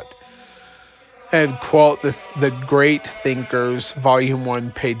thought. And quote the Great Thinkers, Volume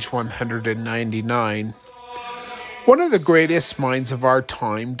 1, page 199. One of the greatest minds of our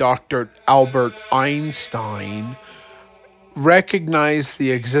time, Dr. Albert Einstein, recognized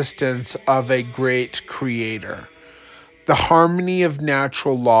the existence of a great creator. The harmony of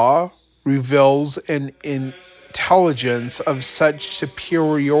natural law reveals an intelligence of such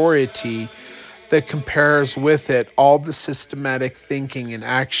superiority that compares with it all the systematic thinking and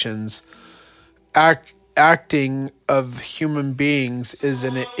acting of human beings is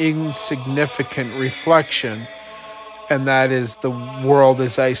an insignificant reflection, and that is The World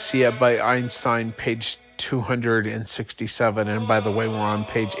as I See It by Einstein, page 267. And by the way, we're on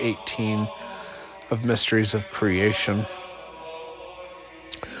page 18 of Mysteries of Creation.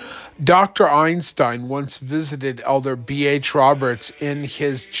 Dr. Einstein once visited Elder B.H. Roberts in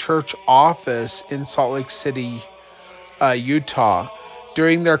his church office in Salt Lake City, Utah.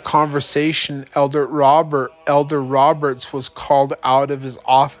 During their conversation, Elder Roberts was called out of his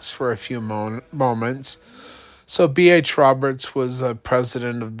office for a few moments. So B.H. Roberts was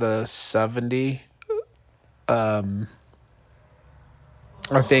president of the 70, I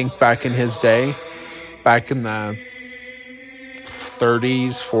think, back in his day, back in the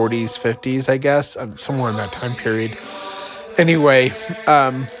 30s, 40s, 50s, I guess, somewhere in that time period. Anyway,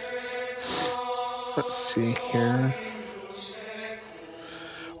 let's see here.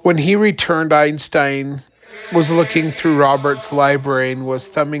 When he returned, Einstein was looking through Roberts' library and was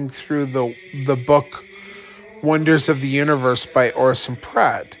thumbing through the book Wonders of the Universe by Orson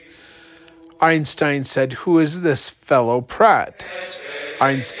Pratt. Einstein said, "Who is this fellow Pratt?"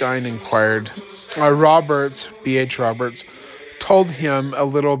 Einstein inquired. B.H. Roberts, told him a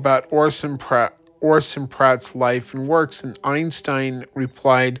little about Orson Pratt's life and works, and Einstein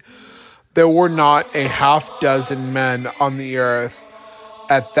replied, "There were not a half dozen men on the earth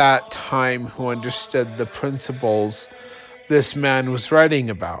at that time who understood the principles this man was writing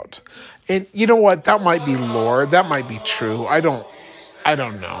about." And you know what? That might be lore. That might be true. I don't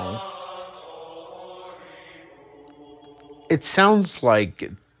know. It sounds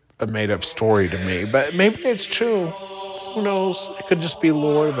like a made-up story to me, but maybe it's true. Who knows? It could just be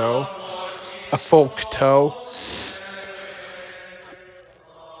lore, though. A folk tale.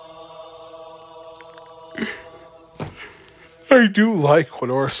 I do like what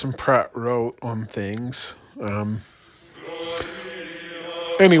Orson Pratt wrote on things.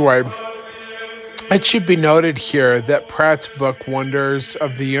 Anyway, it should be noted here that Pratt's book, Wonders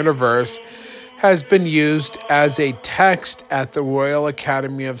of the Universe, has been used as a text at the Royal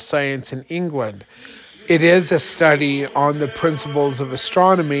Academy of Science in England. It is a study on the principles of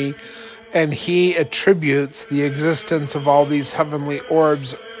astronomy, and he attributes the existence of all these heavenly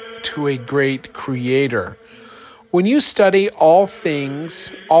orbs to a great creator. When you study all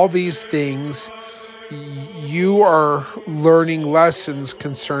these things, you are learning lessons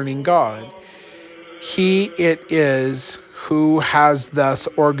concerning God. He it is who has thus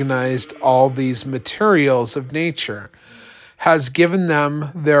organized all these materials of nature, has given them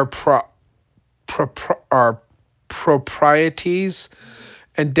their proprieties,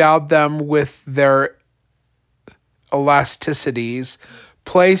 endowed them with their elasticities,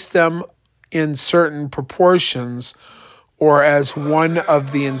 placed them in certain proportions, or as one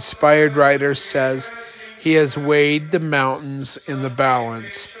of the inspired writers says, he has weighed the mountains in the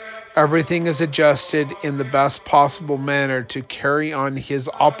balance. Everything is adjusted in the best possible manner to carry on his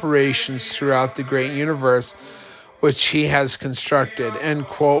operations throughout the great universe which he has constructed. End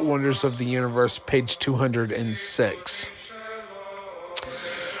quote. Wonders of the Universe, page 206.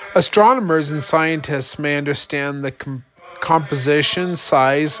 Astronomers and scientists may understand the composition,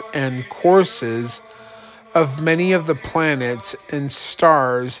 size, and courses of many of the planets and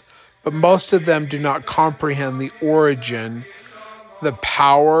stars, but most of them do not comprehend the origin, the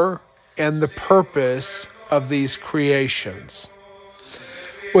power, and the purpose of these creations.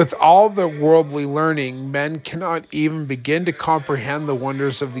 With all their worldly learning, men cannot even begin to comprehend the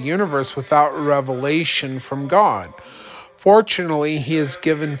wonders of the universe without revelation from God. Fortunately, he has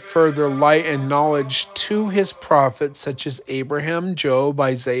given further light and knowledge to his prophets such as Abraham, Job,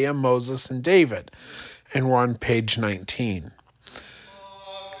 Isaiah, Moses, and David. And we're on page 19.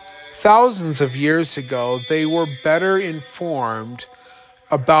 Thousands of years ago, they were better informed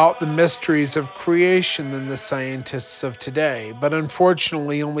about the mysteries of creation than the scientists of today. But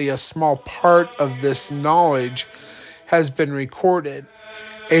unfortunately, only a small part of this knowledge has been recorded.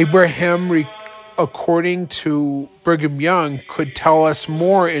 Abraham, according to Brigham Young, could tell us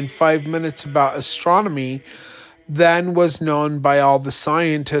more in 5 minutes about astronomy than was known by all the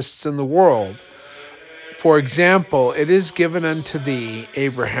scientists in the world. For example, it is given unto thee,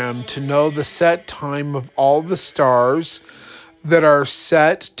 Abraham, to know the set time of all the stars that are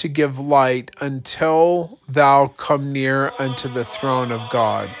set to give light until thou come near unto the throne of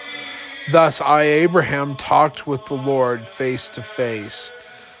God. Thus I, Abraham, talked with the Lord face to face,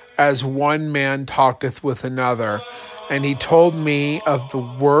 as one man talketh with another. And he told me of the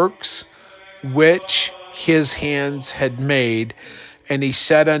works which his hands had made. And he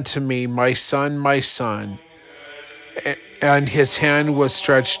said unto me, my son, and his hand was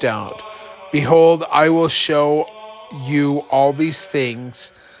stretched out. Behold, I will show you all these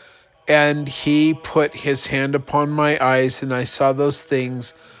things. And he put his hand upon my eyes, and I saw those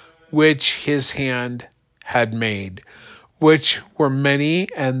things which his hand had made, which were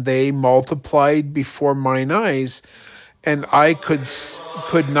many, and they multiplied before mine eyes, and I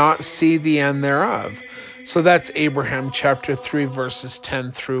could not see the end thereof. So that's Abraham chapter 3, verses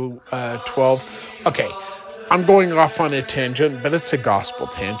 10 through 12. Okay, I'm going off on a tangent, but it's a gospel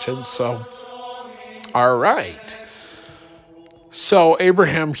tangent, so all right. So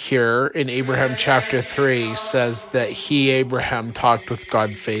Abraham here in Abraham chapter 3 says that he, Abraham, talked with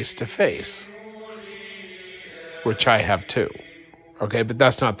God face to face, which I have too. Okay, but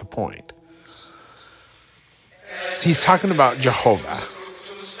that's not the point. He's talking about Jehovah.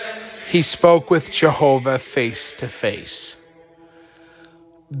 He spoke with Jehovah face to face.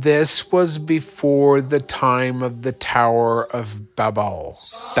 This was before the time of the Tower of Babel,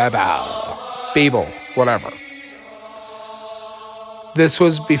 whatever. This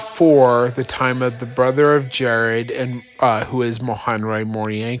was before the time of the brother of Jared, and who is Mohanrai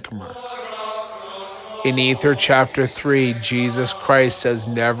Moriyankumer. In Ether chapter 3, Jesus Christ says,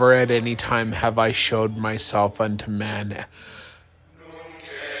 never at any time have I showed myself unto man.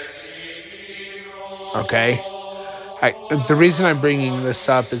 Okay? The reason I'm bringing this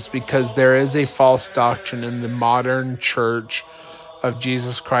up is because there is a false doctrine in the modern church of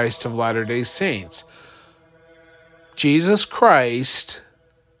Jesus Christ of Latter-day Saints. Jesus Christ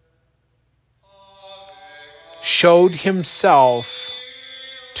showed himself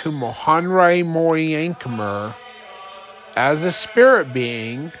to Mohanrai Moriyankumer as a spirit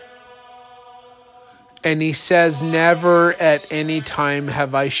being, and he says, never at any time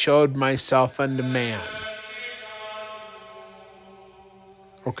have I showed myself unto man.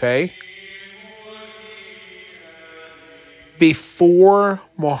 Okay? Before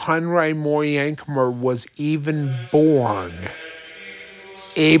Mohanrai Moriyankumer was even born,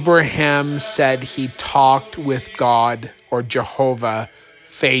 Abraham said he talked with God or Jehovah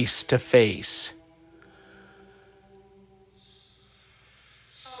face to face.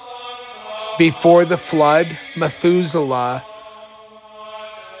 Before the flood, Methuselah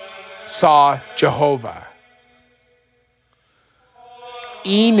saw Jehovah.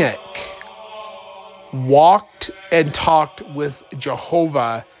 Enoch walked and talked with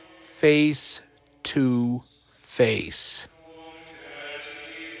Jehovah face to face.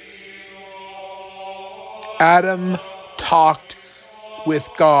 Adam talked with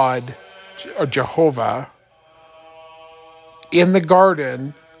God or Jehovah in the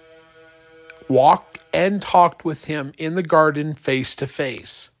garden, walked and talked with him in the garden face to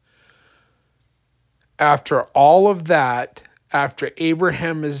face. After all of that, after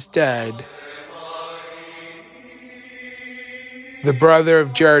Abraham is dead, the brother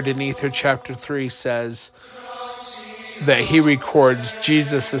of Jared in Ether chapter 3 says that he records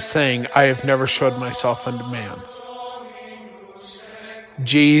Jesus as saying, I have never showed myself unto man.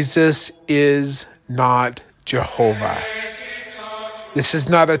 Jesus is not Jehovah. This is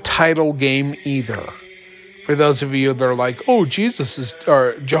not a title game either. For those of you that are like, oh,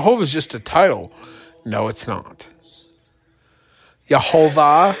 Jehovah is just a title. No, it's not.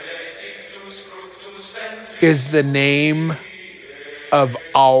 Jehovah is the name of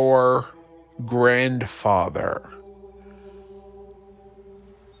our grandfather.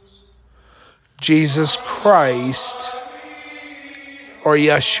 Jesus Christ, or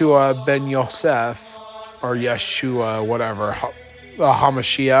Yeshua ben Yosef, or Yeshua, whatever,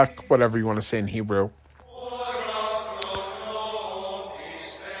 HaMashiach, whatever you want to say in Hebrew,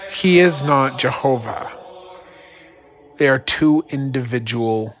 He is not Jehovah. They are two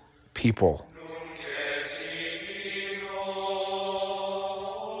individual people.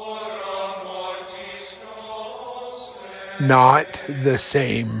 Not the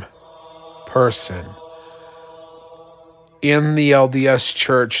same person. In the LDS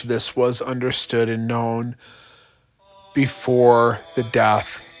Church, this was understood and known before the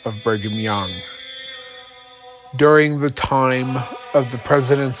death of Brigham Young. During the time of the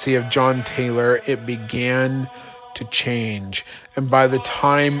presidency of John Taylor, it began to change. And by the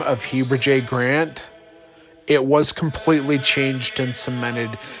time of Heber J. Grant, it was completely changed and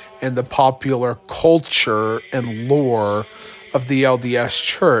cemented in the popular culture and lore of the LDS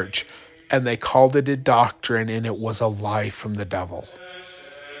Church. And they called it a doctrine, and it was a lie from the devil.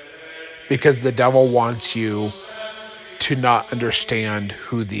 Because the devil wants you to not understand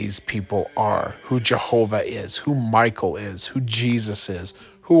who these people are, who Jehovah is, who Michael is, who Jesus is,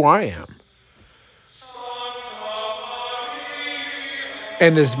 who I am.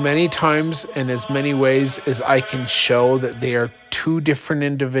 And as many times and as many ways as I can show that they are two different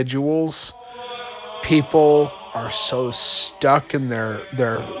individuals, people are so stuck in their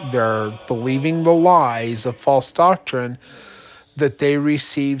believing the lies of false doctrine that they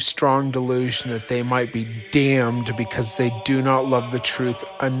receive strong delusion that they might be damned because they do not love the truth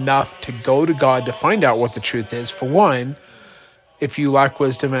enough to go to God to find out what the truth is. For one, if you lack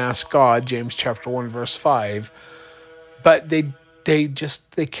wisdom, ask God, James chapter 1, verse 5. But they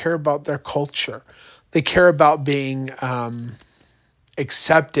care about their culture. They care about being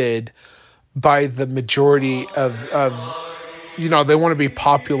accepted by the majority of they want to be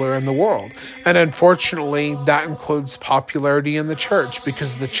popular in the world. And unfortunately, that includes popularity in the church,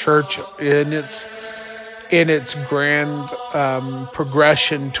 because the church in its grand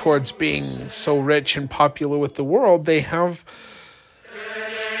progression towards being so rich and popular with the world, they have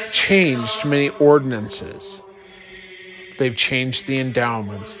changed many ordinances. They've changed the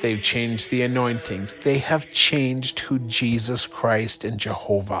endowments. They've changed the anointings. They have changed who Jesus Christ and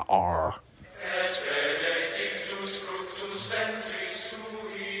Jehovah are.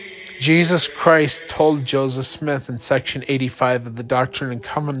 Jesus Christ told Joseph Smith in section 85 of the Doctrine and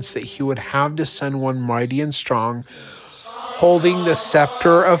Covenants that he would have to send one mighty and strong, holding the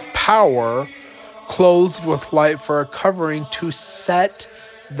scepter of power, clothed with light for a covering, to set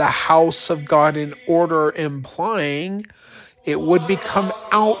the house of God in order, implying it would become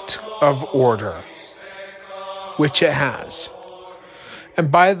out of order, which it has.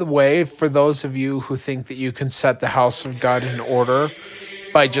 And by the way, for those of you who think that you can set the house of God in order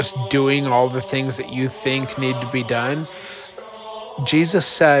by just doing all the things that you think need to be done, Jesus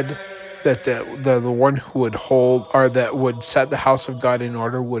said that the one who would hold, or that would set the house of God in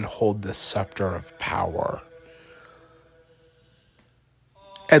order, would hold the scepter of power.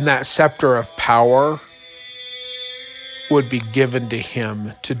 And that scepter of power would be given to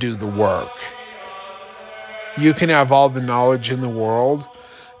him to do the work. You can have all the knowledge in the world,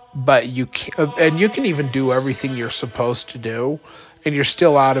 but you can even do everything you're supposed to do, and you're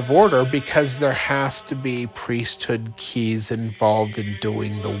still out of order, because there has to be priesthood keys involved in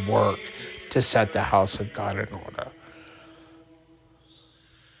doing the work to set the house of God in order.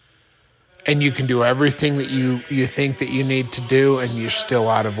 And you can do everything that you think that you need to do, and you're still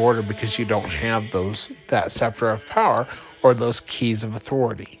out of order because you don't have that scepter of power or those keys of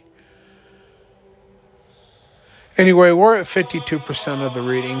authority. Anyway, we're at 52% of the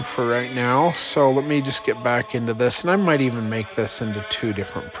reading for right now, so let me just get back into this. And I might even make this into 2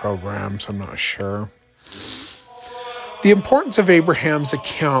 different programs, I'm not sure. The importance of Abraham's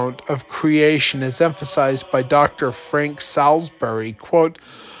account of creation is emphasized by Dr. Frank Salisbury, quote,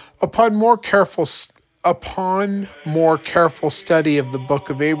 Upon more careful study of the book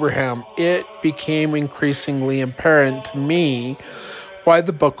of Abraham, it became increasingly apparent to me why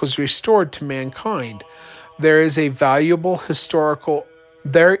the book was restored to mankind. There is valuable historical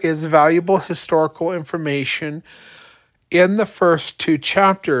information in the first 2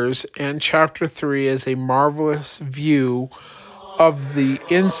 chapters, and chapter 3 is a marvelous view of the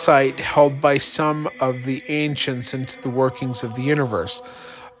insight held by some of the ancients into the workings of the universe,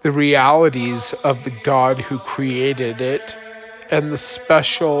 the realities of the God who created it, and the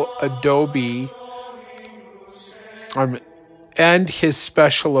special and his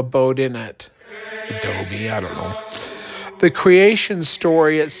special abode in it. I don't know. The creation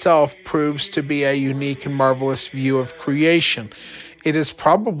story itself proves to be a unique and marvelous view of creation. It is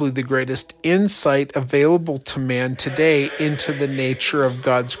probably the greatest insight available to man today into the nature of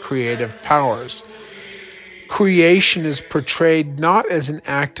God's creative powers. creation is portrayed not as an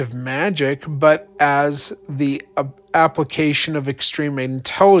act of magic, but as the application of extreme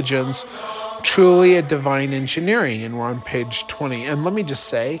intelligence, truly a divine engineering. And we're on page 20. And let me just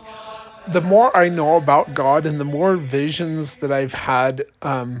say, the more I know about God and the more visions that I've had,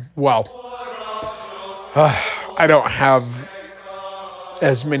 I don't have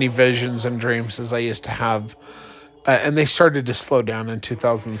as many visions and dreams as I used to have. And they started to slow down in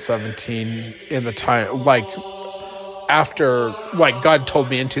 2017 in the time, after, God told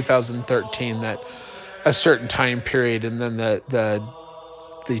me in 2013 that a certain time period and then the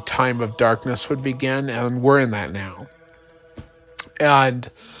time of darkness would begin, and we're in that now. And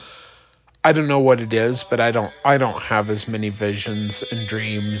I don't know what it is, but I don't have as many visions and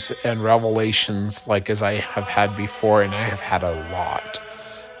dreams and revelations as I have had before, and I have had a lot.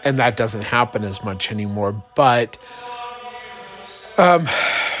 And that doesn't happen as much anymore. But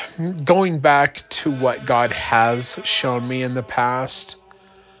going back to what God has shown me in the past,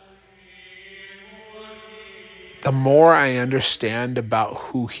 the more I understand about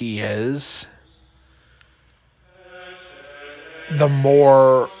who He is, the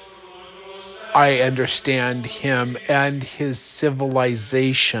more I understand Him and His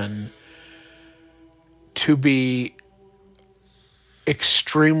civilization to be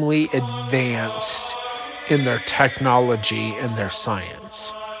extremely advanced in their technology and their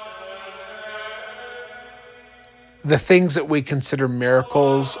science. The things that we consider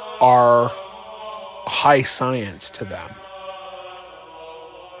miracles are high science to them.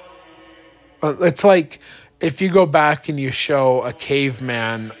 It's like if you go back and you show a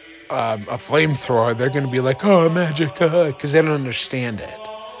caveman a flamethrower, they're going to be like, oh, magic, because they don't understand it.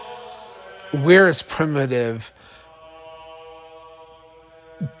 We're as primitive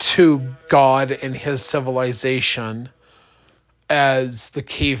to God and His civilization as the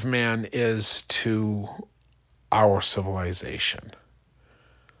caveman is to our civilization.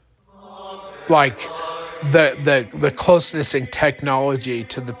 The closeness in technology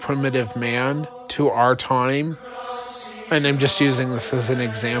to the primitive man to our time, and I'm just using this as an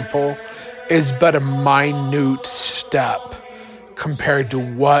example, is but a minute step compared to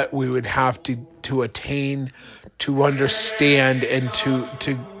what we would have to attain, to understand, and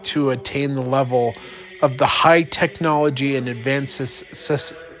to attain the level of the high technology and advanced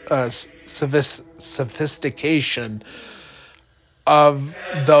sophistication of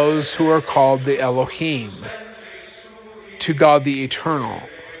those who are called the Elohim, to God the Eternal.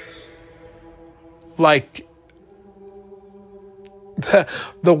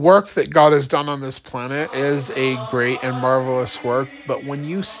 The work that God has done on this planet is a great and marvelous work, but when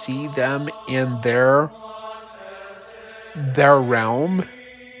you see them in their realm,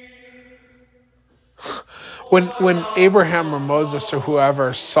 when Abraham or Moses or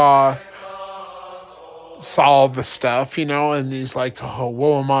whoever saw the stuff, and he's like, oh,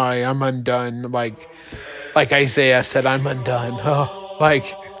 woe am I, I'm undone, like Isaiah said, I'm undone. Oh,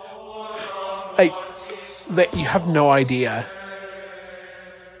 that you have no idea.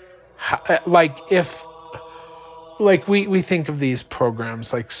 If we think of these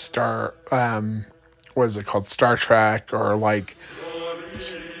programs like Star Trek, or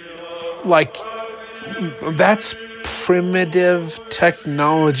that's primitive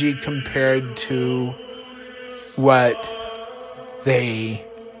technology compared to what they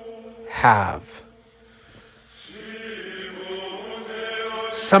have.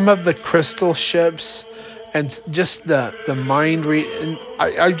 Some of the crystal ships and just the mind read,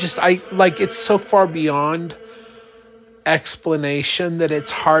 it's so far beyond explanation that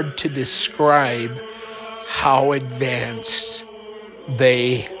it's hard to describe how advanced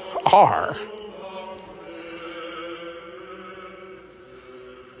they are.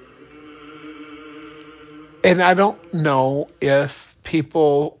 And I don't know if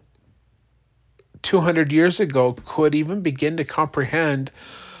people 200 years ago could even begin to comprehend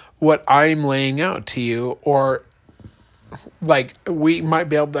what I'm laying out to you, or we might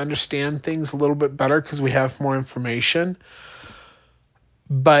be able to understand things a little bit better because we have more information.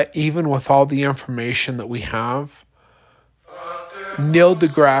 But even with all the information that we have, Neil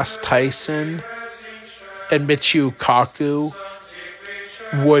deGrasse Tyson and Michio Kaku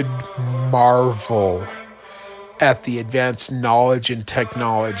would marvel at the advanced knowledge and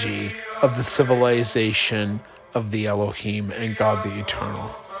technology of the civilization of the Elohim and God the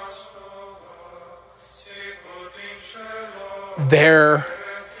Eternal. Their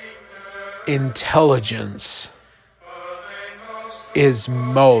intelligence is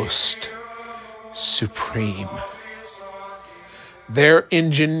most supreme. Their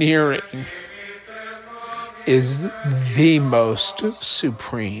engineering is the most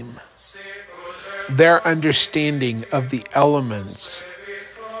supreme. Their understanding of the elements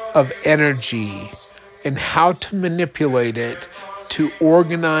of energy and how to manipulate it to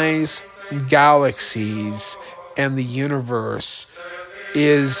organize galaxies and the universe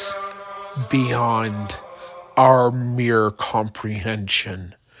is beyond our mere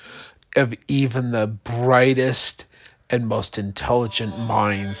comprehension of even the brightest and most intelligent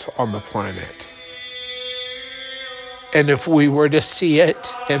minds on the planet. And if we were to see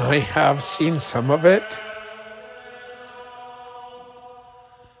it, and I have seen some of it,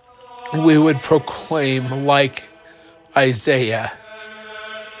 we would proclaim, like Isaiah,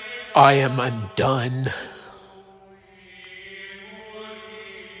 I am undone.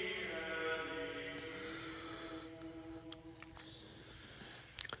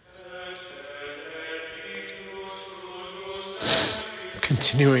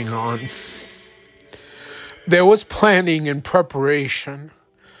 Continuing on. There was planning and preparation.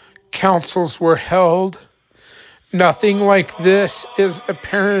 Councils were held. Nothing like this is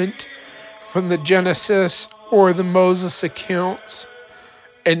apparent from the Genesis or the Moses accounts,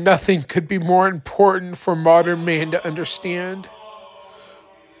 and nothing could be more important for modern man to understand.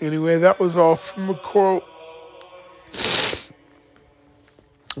 Anyway, that was all from a quote.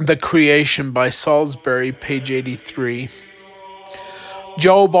 The Creation by Salisbury, page 83.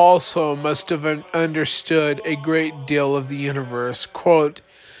 Job also must have understood a great deal of the universe. Quote,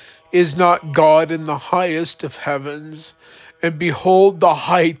 is not God in the highest of heavens? And behold the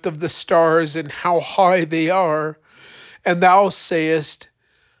height of the stars, and how high they are. And thou sayest,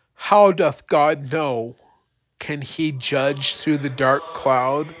 how doth God know? Can he judge through the dark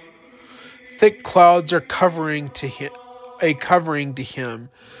cloud? Thick clouds are covering to him,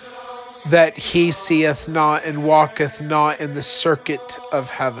 that he seeth not and walketh not in the circuit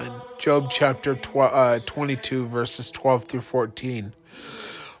of heaven. Job chapter 22, verses 12 through 14.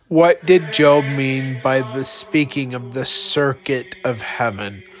 What did Job mean by the speaking of the circuit of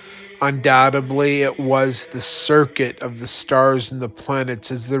heaven? Undoubtedly, it was the circuit of the stars and the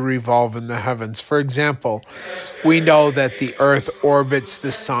planets as they revolve in the heavens. For example, we know that the earth orbits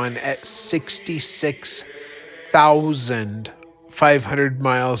the sun at 66,500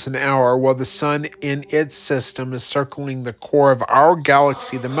 miles an hour, while the sun in its system is circling the core of our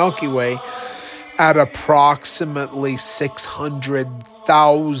galaxy, the Milky Way, at approximately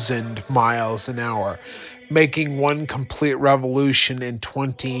 600,000 miles an hour, making one complete revolution in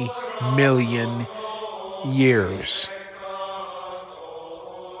 20 million years.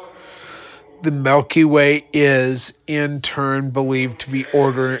 The Milky Way is, in turn, believed to be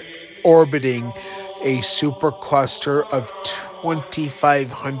orbiting a supercluster of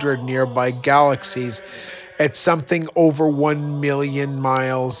 2,500 nearby galaxies at something over 1 million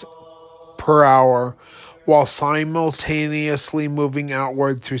miles per hour, while simultaneously moving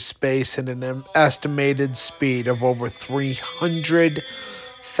outward through space at an estimated speed of over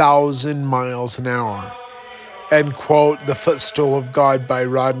 300,000 miles an hour. End quote. The Footstool of God by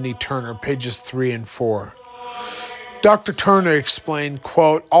Rodney Turner, pages 3 and 4. Dr. Turner explained,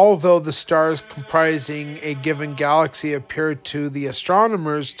 quote, although the stars comprising a given galaxy appear to the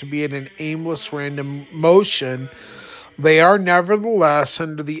astronomers to be in an aimless random motion, they are nevertheless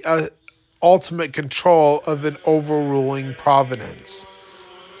under the ultimate control of an overruling providence.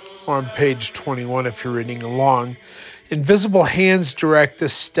 On page 21, if you're reading along, invisible hands direct the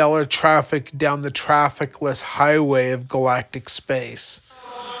stellar traffic down the trafficless highway of galactic space.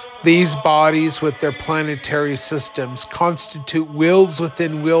 These bodies, with their planetary systems, constitute wheels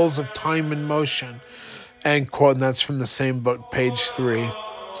within wheels of time and motion. End quote. And that's from the same book, page 3.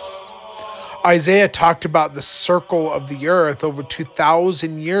 Isaiah talked about the circle of the earth over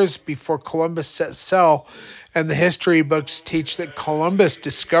 2,000 years before Columbus set sail, and the history books teach that Columbus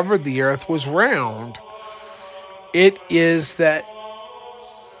discovered the earth was round. It is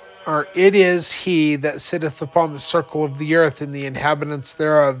he that sitteth upon the circle of the earth, and the inhabitants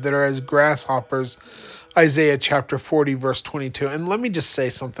thereof that are as grasshoppers. Isaiah chapter 40, verse 22. And let me just say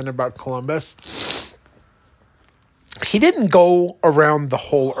something about Columbus. He didn't go around the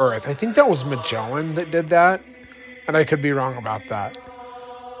whole earth. I think that was Magellan that did that, and I could be wrong about that.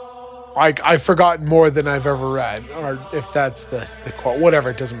 I've forgotten more than I've ever read, or if that's the quote.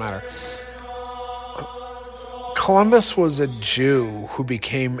 Whatever, it doesn't matter. Columbus was a Jew who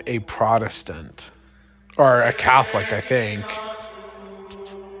became a Protestant, or a Catholic, I think.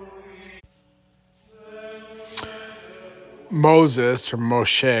 Moses, or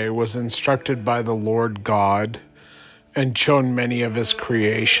Moshe, was instructed by the Lord God and shown many of his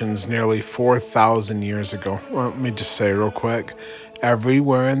creations nearly 4,000 years ago. Well, let me just say real quick.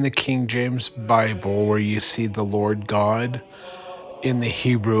 Everywhere in the King James Bible where you see the Lord God, in the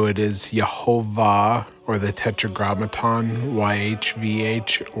Hebrew, it is Yehovah, or the Tetragrammaton,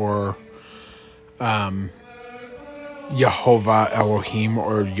 YHVH, or Yehovah Elohim,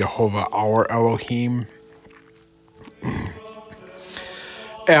 or Yehovah our Elohim.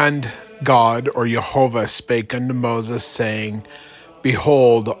 And God, or Yehovah, spake unto Moses, saying,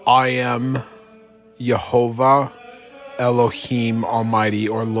 Behold, I am Yehovah Elohim Almighty,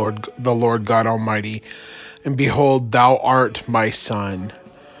 or the Lord God Almighty, and behold, thou art my son.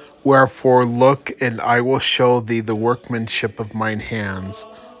 Wherefore look, and I will show thee the workmanship of mine hands,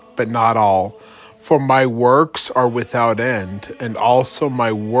 but not all. For my works are without end, and also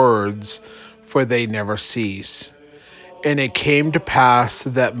my words, for they never cease. And it came to pass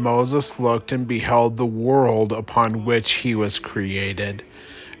that Moses looked and beheld the world upon which he was created.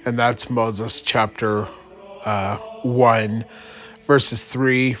 And that's Moses chapter 1, verses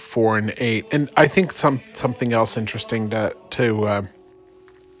 3, 4, and 8. And I think something else interesting to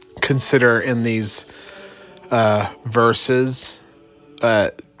consider in these verses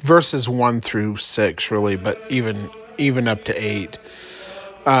 1 through 6, really, but even up to 8.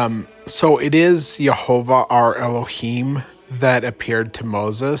 So it is Yehovah our Elohim that appeared to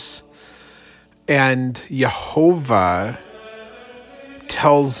Moses, and Yehovah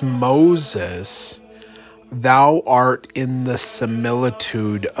tells Moses, thou art in the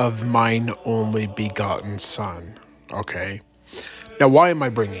similitude of mine only begotten son. Okay. Now, why am I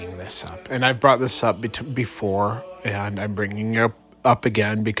bringing this up? And I've brought this up before, and I'm bringing it up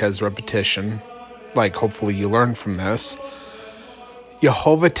again because repetition, like hopefully you learn from this.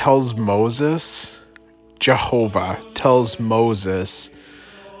 Jehovah tells Moses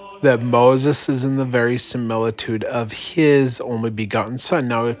that Moses is in the very similitude of his only begotten son.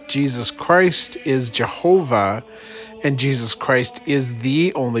 Now, if Jesus Christ is Jehovah and Jesus Christ is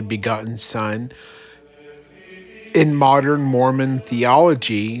the only begotten son, in modern Mormon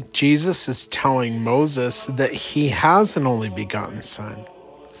theology, Jesus is telling Moses that he has an only begotten son.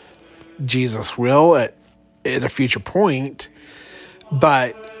 Jesus will at a future point,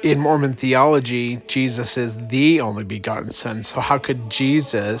 but in Mormon theology, Jesus is the only begotten son. So how could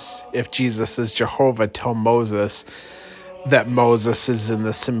Jesus, if Jesus is Jehovah, tell Moses that Moses is in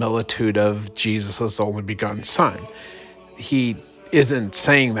the similitude of Jesus' only begotten son? He isn't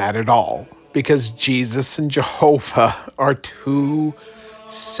saying that at all, because Jesus and Jehovah are two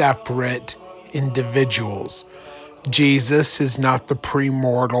separate individuals. Jesus is not the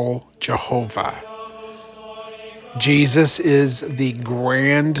premortal Jehovah. Jesus is the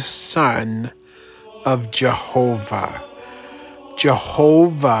grandson of Jehovah.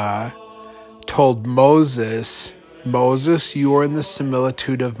 Jehovah told Moses, you are in the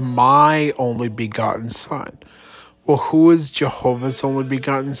similitude of my only begotten son. Well, who is Jehovah's only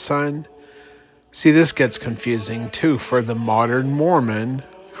begotten son? See, this gets confusing too for the modern Mormon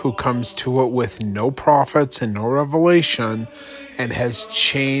who comes to it with no prophets and no revelation and has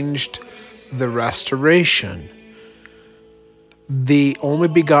changed the restoration. The only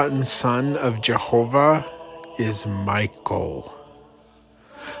begotten son of Jehovah is Michael.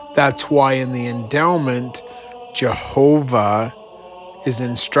 That's why in the endowment, Jehovah is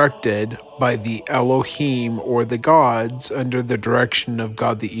instructed by the Elohim, or the gods, under the direction of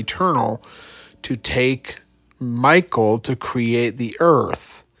God the Eternal, to take Michael to create the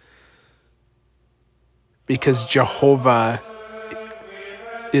earth. Because Jehovah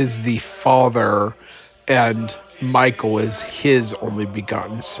is the Father and Michael is his only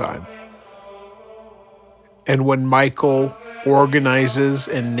begotten son. And when Michael organizes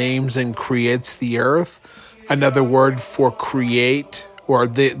and names and creates the earth, another word for create, or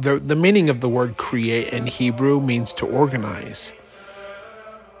the meaning of the word create in Hebrew means to organize.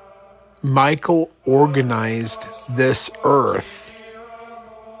 Michael organized this earth.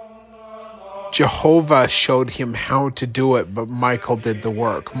 Jehovah showed him how to do it, but Michael did the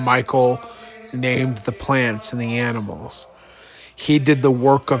work. Michael named the plants and the animals. He did the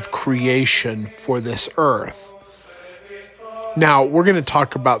work of creation for this earth. Now, we're going to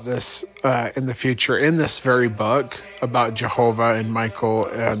talk about this in the future in this very book about Jehovah and Michael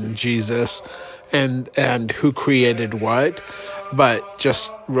and Jesus and who created what. But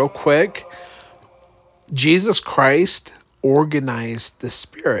just real quick, Jesus Christ organized the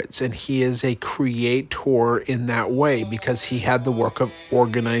spirits, and he is a creator in that way because he had the work of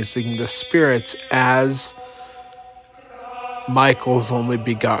organizing the spirits as Michael's only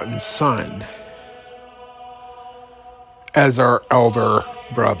begotten son, as our elder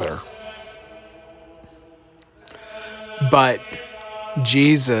brother. But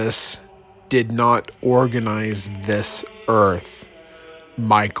Jesus did not organize this earth.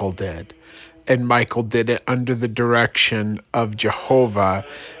 Michael did. and Michael did it under the direction of Jehovah,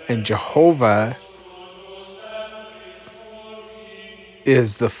 and Jehovah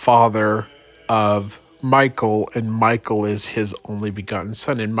is the father of Michael, and Michael is his only begotten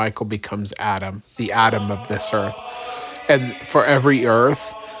son, and Michael becomes Adam, the Adam of this earth. And for every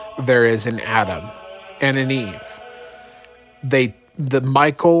earth, there is an Adam and an Eve. The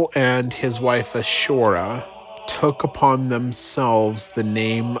Michael and his wife Ashura took upon themselves the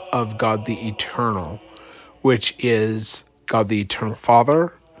name of God the Eternal, which is God the Eternal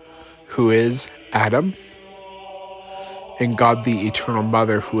Father, who is Adam, and God the Eternal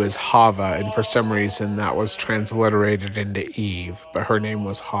Mother, who is Hava, and for some reason that was transliterated into Eve, but her name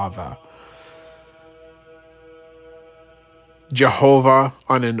was Hava. Jehovah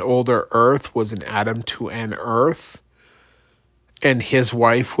on an older earth was an Adam to an earth, and his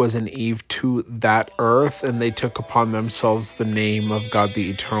wife was an Eve to that earth, and they took upon themselves the name of God the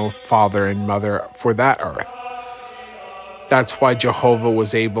Eternal Father and Mother for that earth. That's why Jehovah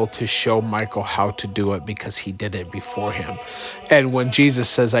was able to show Michael how to do it, because he did it before him. And when Jesus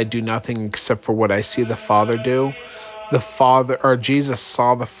says, I do nothing except for what I see the Father do, Jesus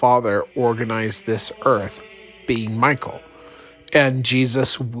saw the Father organize this earth, being Michael. And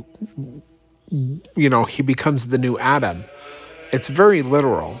Jesus, he becomes the new Adam. It's very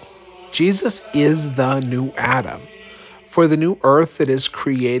literal. Jesus is the new Adam. For the new earth that is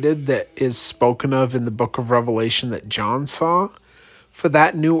created, that is spoken of in the book of Revelation that John saw, for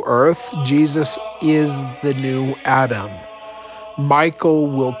that new earth, Jesus is the new Adam. Michael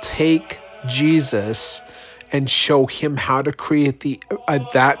will take Jesus and show him how to create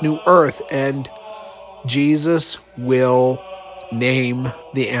that new earth, and Jesus will name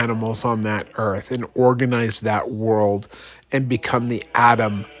the animals on that earth and organize that world and become the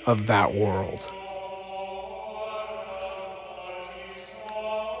Adam of that world.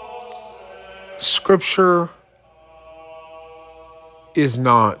 Scripture is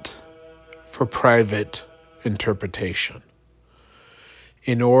not for private interpretation.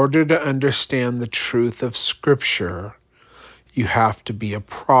 In order to understand the truth of Scripture, you have to be a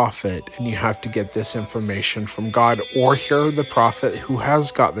prophet, and you have to get this information from God, or hear the prophet who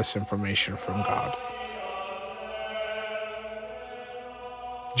has got this information from God.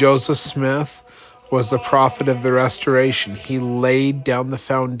 Joseph Smith was the prophet of the restoration. He laid down the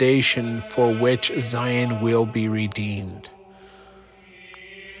foundation for which Zion will be redeemed.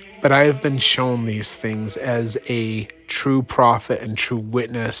 But I have been shown these things as a true prophet and true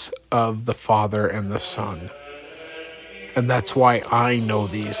witness of the Father and the Son. And that's why I know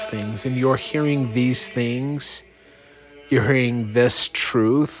these things. And you're hearing these things, you're hearing this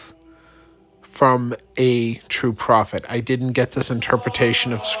truth from a true prophet. I didn't get this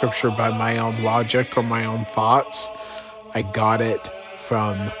interpretation of Scripture by my own logic or my own thoughts. I got it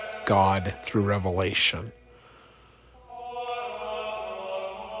from God through revelation.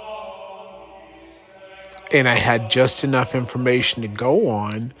 And I had just enough information to go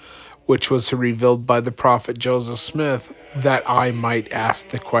on, which was revealed by the prophet Joseph Smith, that I might ask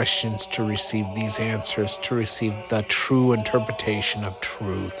the questions to receive these answers, to receive the true interpretation of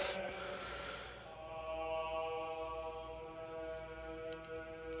truth.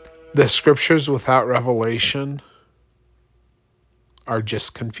 The Scriptures without revelation are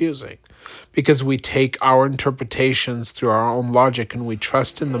just confusing, because we take our interpretations through our own logic and we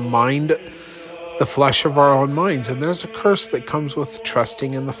trust in the mind, the flesh of our own minds. And there's a curse that comes with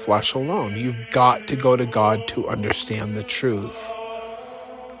trusting in the flesh alone. You've got to go to God to understand the truth.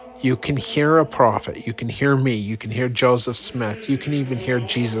 You can hear a prophet, you can hear me, you can hear Joseph Smith, you can even hear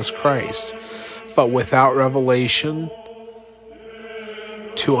Jesus Christ. But without revelation,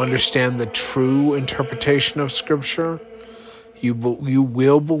 to understand the true interpretation of Scripture, you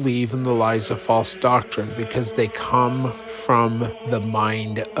will believe in the lies of false doctrine, because they come from the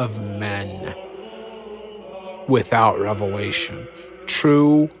mind of men without revelation.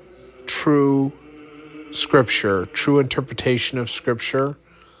 True Scripture, true interpretation of Scripture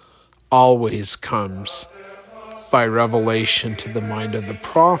always comes by revelation to the mind of the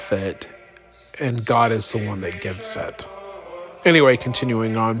prophet, and God is the one that gives it. Anyway,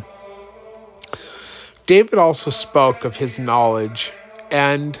 continuing on. David also spoke of his knowledge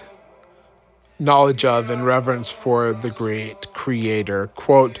of and reverence for the great Creator.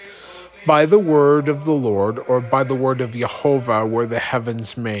 Quote, by the word of the Lord, or by the word of Jehovah, were the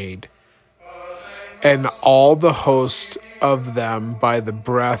heavens made, and all the host of them by the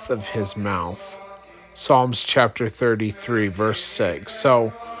breath of his mouth. Psalms chapter 33, verse 6.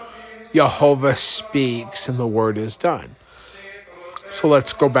 So, Jehovah speaks and the word is done. So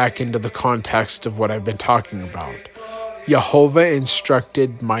let's go back into the context of what I've been talking about. Jehovah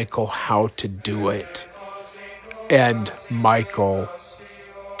instructed Michael how to do it, and Michael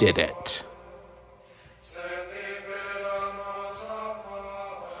did it.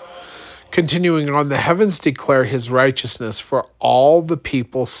 Continuing on, the heavens declare his righteousness, for all the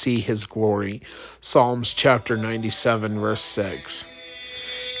people see his glory. Psalms chapter 97, verse 6.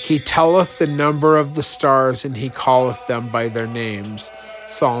 He telleth the number of the stars, and he calleth them by their names.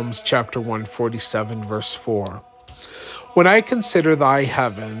 Psalms chapter 147, verse 4. When I consider thy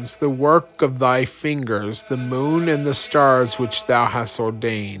heavens, the work of thy fingers, the moon and the stars which thou hast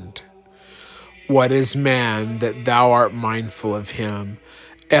ordained. What is man that thou art mindful of him,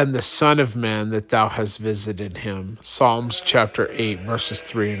 and the Son of Man that thou hast visited him? Psalms chapter 8, verses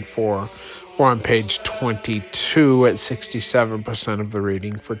 3 and 4. We're on page 22 at 67% of the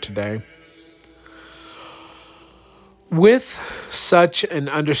reading for today. With such an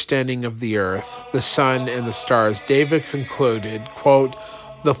understanding of the earth, the sun, and the stars, David concluded, quote,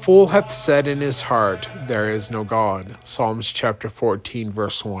 "The fool hath said in his heart, there is no God." Psalms chapter 14,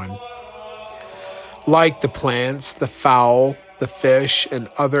 verse 1. Like the plants, the fowl, the fish, and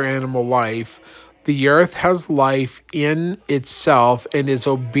other animal life, the earth has life in itself and is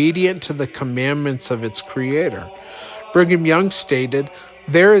obedient to the commandments of its creator. Brigham Young stated,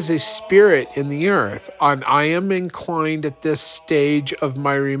 "There is a spirit in the earth, and I am inclined at this stage of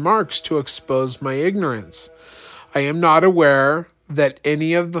my remarks to expose my ignorance. I am not aware that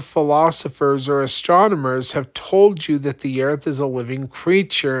any of the philosophers or astronomers have told you that the earth is a living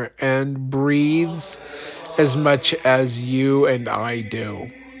creature and breathes as much as you and I do.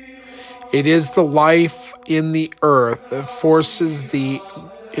 It is the life in the earth that forces the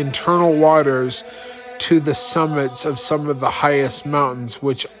internal waters to the summits of some of the highest mountains,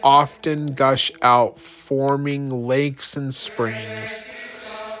 which often gush out, forming lakes and springs."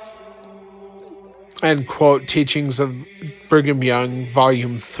 End quote. Teachings of Brigham Young,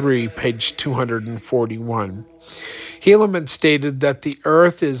 Volume 3, page 241. Helaman stated that the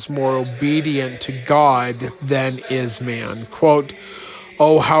earth is more obedient to God than is man. Quote,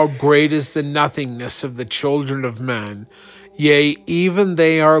 "Oh, how great is the nothingness of the children of men! Yea, even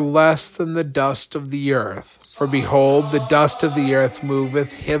they are less than the dust of the earth. For behold, the dust of the earth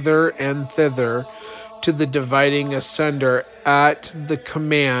moveth hither and thither to the dividing asunder at the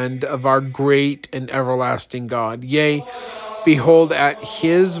command of our great and everlasting God. Yea, behold, at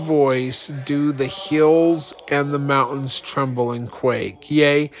his voice do the hills and the mountains tremble and quake.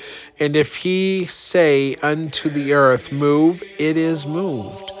 Yea, and if he say unto the earth, move, it is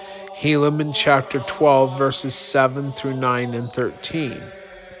moved." Helaman chapter 12, verses 7 through 9 and 13.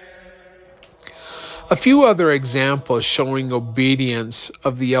 A few other examples showing obedience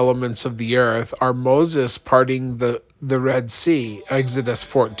of the elements of the earth are Moses parting the Red Sea, Exodus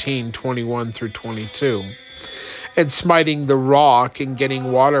 14, 21 through 22, and smiting the rock and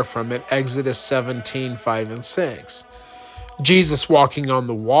getting water from it, Exodus 17, 5 and 6. Jesus walking on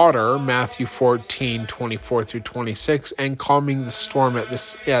the water, Matthew 14, 24 through 26, and calming the storm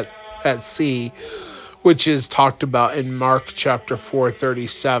at sea, which is talked about in Mark chapter 4,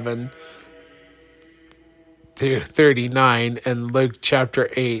 37 through 39, and Luke chapter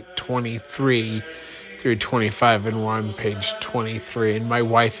 8, 23 through 25, and we're on page 23. And my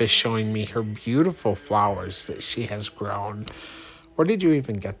wife is showing me her beautiful flowers that she has grown. Where did you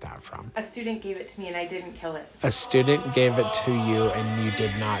even get that from? A student gave it to me and I didn't kill it. A student gave it to you and you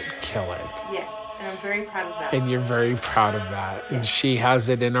did not kill it. Yes, and I'm very proud of that. And you're very proud of that. And she has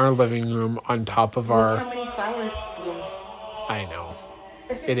it in our living room on top of our... Look how many flowers bloomed. I know.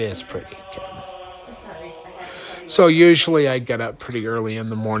 It is pretty, Kim. Sorry. So usually I get up pretty early in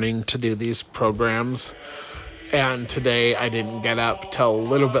the morning to do these programs. And today I didn't get up till a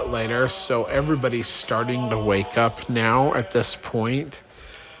little bit later, so everybody's starting to wake up now at this point.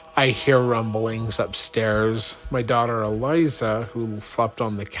 I hear rumblings upstairs. My daughter Eliza, who slept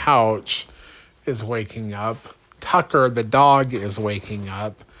on the couch, is waking up. Tucker, the dog, is waking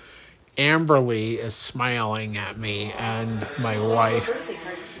up. Amberly is smiling at me, and my wife...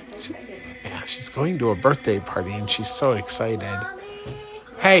 she's going to a birthday party, and she's so excited.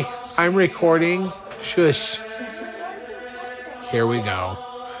 Hey, I'm recording. Shush. Here we go.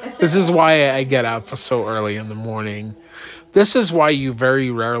 This is why I get up so early in the morning. This is why you very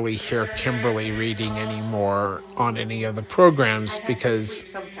rarely hear Kimberly reading anymore on any of the programs, because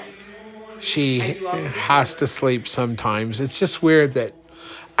she has to sleep sometimes. It's just weird that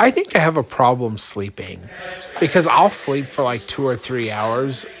I think I have a problem sleeping, because I'll sleep for like 2 or 3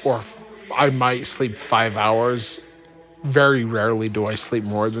 hours, or I might sleep 5 hours. Very rarely do I sleep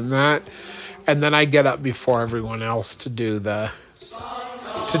more than that. And then I get up before everyone else to do the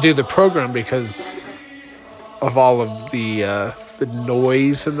program, because all of the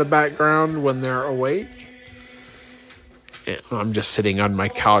noise in the background when they're awake. And I'm just sitting on my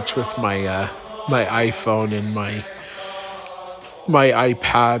couch with my my iPhone and my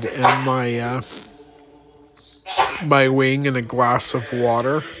iPad and my wing and a glass of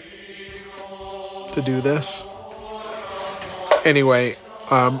water to do this. Anyway,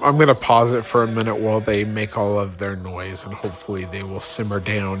 I'm going to pause it for a minute while they make all of their noise, and hopefully they will simmer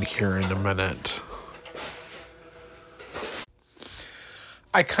down here in a minute.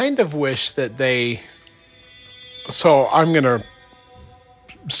 I kind of wish that they... So I'm going to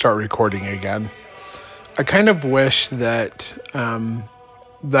start recording again. I kind of wish that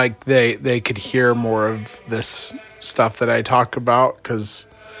like they could hear more of this stuff that I talk about, because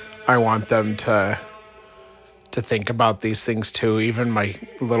I want them to think about these things too, even my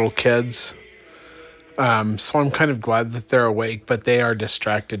little kids. So I'm kind of glad that they're awake, but they are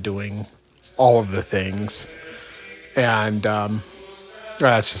distracted doing all of the things. And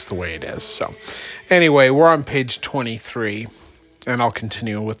that's just the way it is. So anyway, we're on page 23, and I'll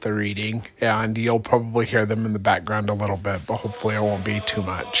continue with the reading, and you'll probably hear them in the background a little bit, but hopefully it won't be too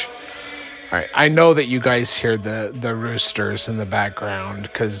much. All right, I know that you guys hear the roosters in the background,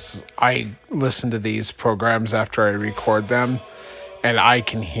 because I listen to these programs after I record them, and I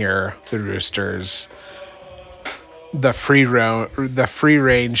can hear the roosters, the free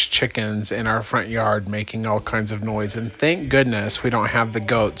range chickens in our front yard making all kinds of noise. And thank goodness we don't have the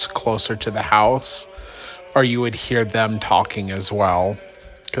goats closer to the house, or you would hear them talking as well,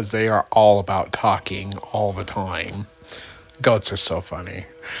 because they are all about talking all the time. Goats are so funny.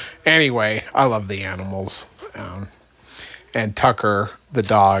 Anyway, I love the animals. And Tucker, the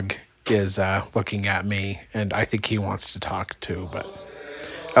dog, is looking at me, and I think he wants to talk too, but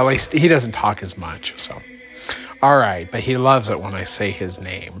at least he doesn't talk as much. So, all right, but he loves it when I say his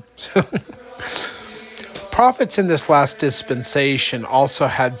name. Prophets in this last dispensation also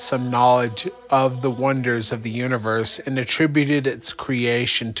had some knowledge of the wonders of the universe and attributed its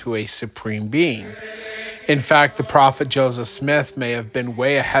creation to a supreme being. In fact, the prophet Joseph Smith may have been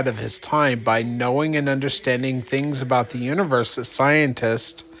way ahead of his time by knowing and understanding things about the universe that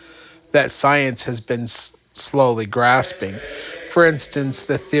science has been slowly grasping. For instance,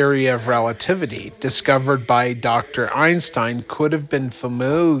 the theory of relativity, discovered by Dr. Einstein, could have been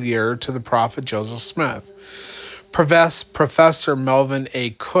familiar to the prophet Joseph Smith. Professor Melvin A.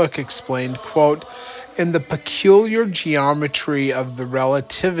 Cook explained, quote, "In the peculiar geometry of the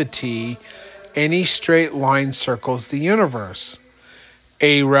relativity, any straight line circles the universe.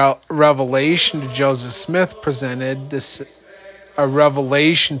 A revelation to Joseph Smith presented the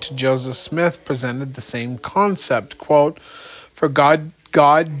same concept, quote, for God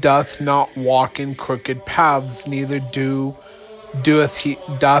doth not walk in crooked paths, neither doth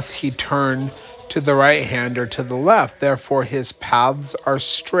he turn to the right hand or to the left. Therefore his paths are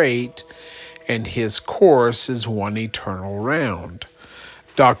straight, and his course is one eternal round."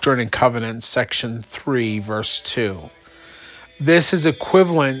 Doctrine and Covenants, section 3, verse 2. This is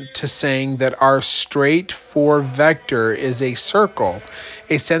equivalent to saying that our straight 4 vector is a circle,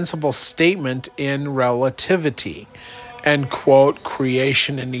 a sensible statement in relativity. End quote.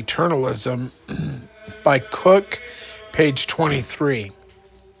 Creation and Eternalism by Cook, page 23.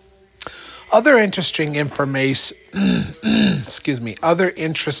 Other interesting information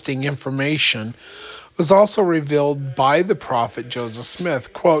was also revealed by the prophet Joseph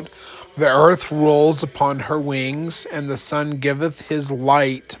Smith. Quote, "The earth rolls upon her wings, and the sun giveth his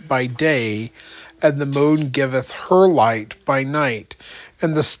light by day, and the moon giveth her light by night.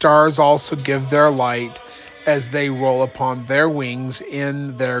 And the stars also give their light as they roll upon their wings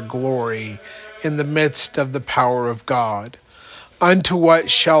in their glory, in the midst of the power of God. Unto what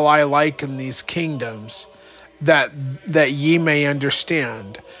shall I liken these kingdoms, that ye may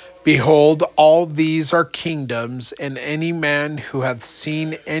understand? Behold, all these are kingdoms, and any man who hath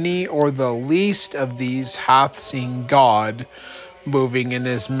seen any or the least of these hath seen God moving in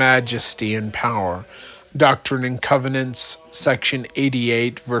his majesty and power." Doctrine and Covenants, section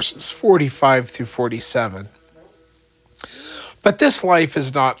 88, verses 45 through 47. But this life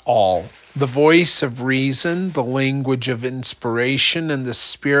is not all. The voice of reason, the language of inspiration, and the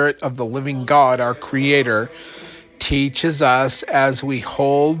Spirit of the living God, our Creator, teaches us as we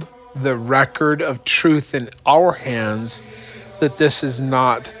hold the record of truth in our hands that this is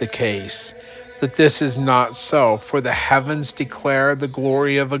not the case, that this is not so. For the heavens declare the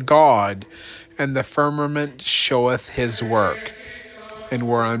glory of a God, and the firmament showeth his work. And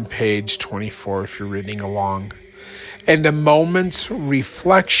we're on page 24 if you're reading along. And a moment's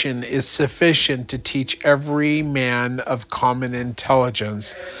reflection is sufficient to teach every man of common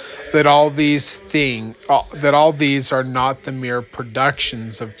intelligence that all these are not the mere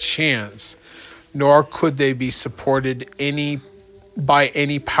productions of chance, nor could they be supported by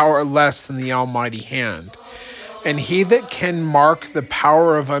any power less than the Almighty hand. And he that can mark the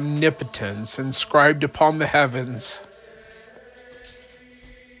power of omnipotence inscribed upon the heavens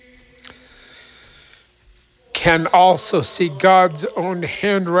can also see God's own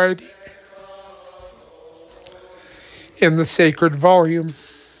handwriting in the sacred volume.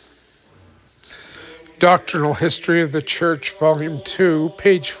 Doctrinal History of the Church, Volume 2,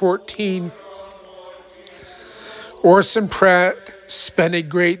 page 14. Orson Pratt spent a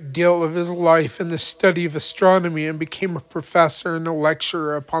great deal of his life in the study of astronomy and became a professor and a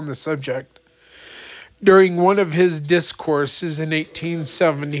lecturer upon the subject. During one of his discourses in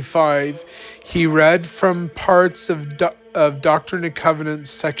 1875, he read from parts of Doctrine and Covenants,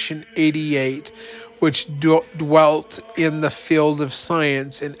 section 88, which dwelt in the field of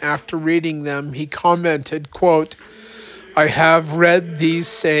science, and after reading them, he commented, quote, "I have read these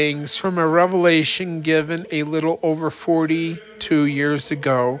sayings from a revelation given a little over 42 years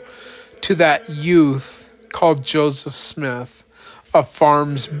ago to that youth called Joseph Smith, a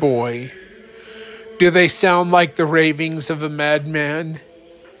farm's boy. Do they sound like the ravings of a madman?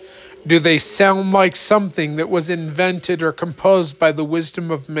 Do they sound like something that was invented or composed by the wisdom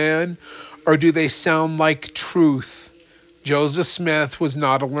of man, or do they sound like truth? Joseph Smith was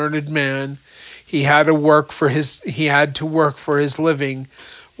not a learned man. He had to work for his living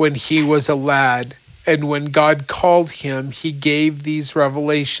when he was a lad, and when God called him, he gave these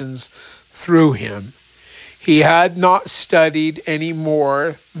revelations through him. He had not studied any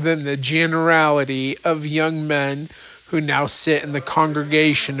more than the generality of young men who now sit in the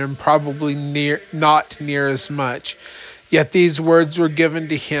congregation, and probably not near as much. Yet these words were given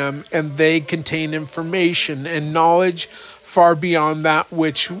to him, and they contain information and knowledge far beyond that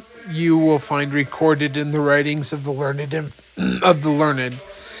which you will find recorded in the writings of the learned.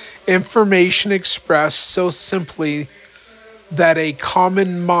 Information expressed so simply that a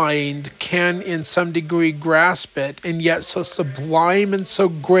common mind can in some degree grasp it, and yet so sublime and so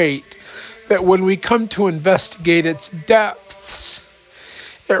great that when we come to investigate its depths,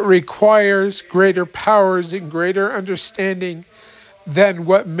 it requires greater powers and greater understanding than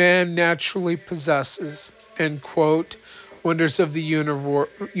what man naturally possesses." End quote. Wonders of the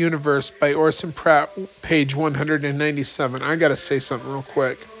Universe by Orson Pratt, page 197. I gotta say something real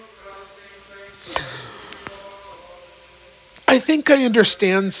quick. I think I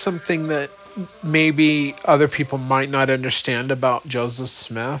understand something that maybe other people might not understand about Joseph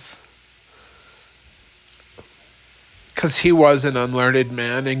Smith. Because he was an unlearned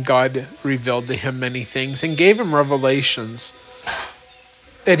man, and God revealed to him many things and gave him revelations.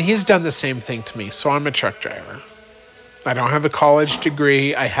 And he's done the same thing to me. So I'm a truck driver. I don't have a college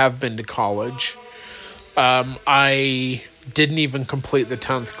degree. I have been to college. I didn't even complete the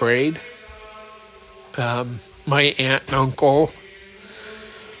 10th grade. My aunt and uncle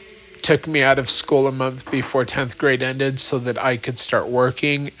took me out of school a month before 10th grade ended so that I could start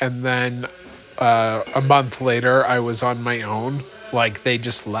working. And then a month later, I was on my own. Like, they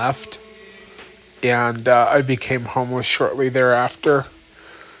just left. And I became homeless shortly thereafter.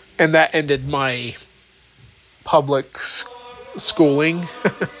 And that ended my public schooling.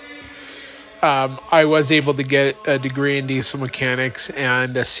 I was able to get a degree in diesel mechanics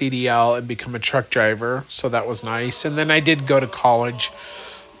and a CDL and become a truck driver. So that was nice. And then I did go to college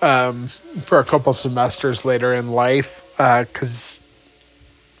for a couple semesters later in life because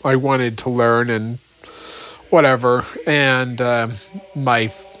I wanted to learn and whatever. And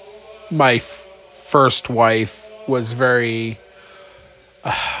my first wife was very...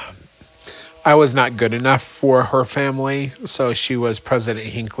 I was not good enough for her family, so she was President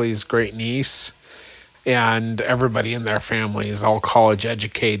Hinckley's great niece, and everybody in their family is all college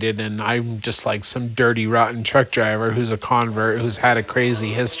educated, and I'm just like some dirty, rotten truck driver who's a convert, who's had a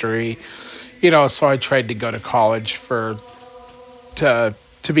crazy history, so I tried to go to college to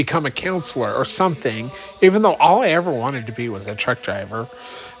become a counselor or something, even though all I ever wanted to be was a truck driver.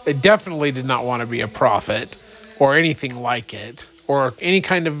 I definitely did not want to be a prophet or anything like it, or any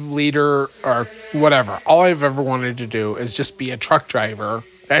kind of leader or whatever. All I've ever wanted to do is just be a truck driver.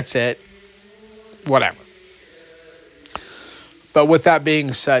 That's it. Whatever. But with that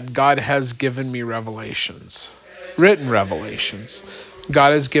being said, God has given me revelations. Written revelations.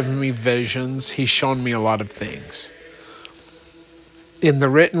 God has given me visions. He's shown me a lot of things. In the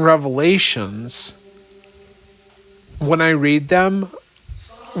written revelations, when I read them,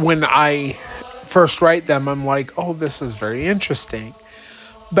 when I first write them, I'm like, oh, this is very interesting.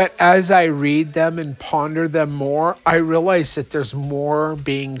 But as I read them and ponder them more, I realize that there's more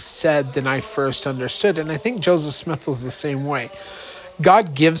being said than I first understood. And I think Joseph Smith was the same way.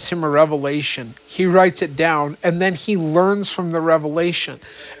 God gives him a revelation. He writes it down, and then he learns from the revelation.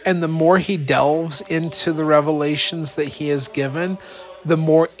 And the more he delves into the revelations that he has given, the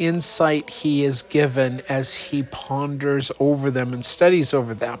more insight he is given as he ponders over them and studies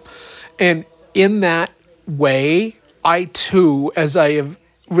over them. And in that way, I too, as I have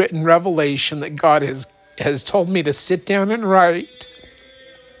written revelation that God has told me to sit down and write,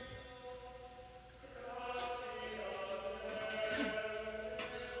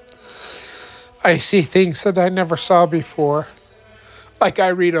 I see things that I never saw before. Like I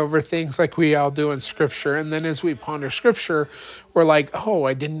read over things like we all do in Scripture, and then as we ponder Scripture, we're like, oh,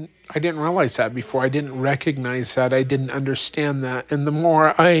 I didn't realize that before. I didn't recognize that. I didn't understand that. And the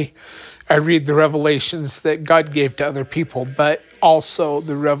more I read the revelations that God gave to other people, but also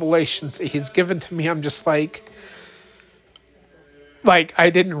the revelations that He's given to me, I'm just like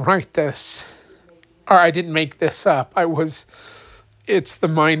I didn't write this, or I didn't make this up. It's the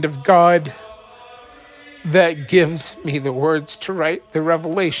mind of God that gives me the words to write the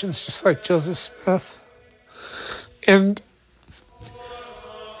revelations, just like Joseph Smith. And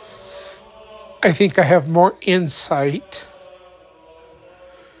I think I have more insight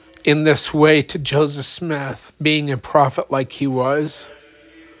in this way to Joseph Smith, being a prophet like he was,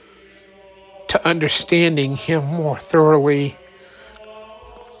 to understanding him more thoroughly,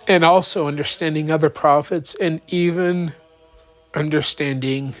 and also understanding other prophets, and even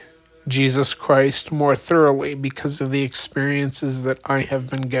understanding Jesus Christ more thoroughly because of the experiences that I have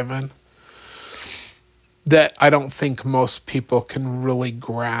been given that I don't think most people can really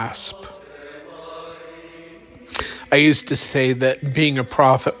grasp. I used to say that being a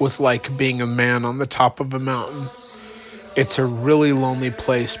prophet was like being a man on the top of a mountain. It's a really lonely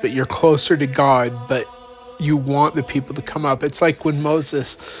place, but you're closer to God, but you want the people to come up. It's like when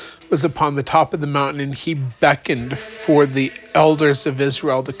Moses was upon the top of the mountain and he beckoned for the elders of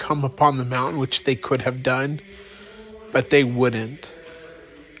Israel to come upon the mountain, which they could have done, but they wouldn't.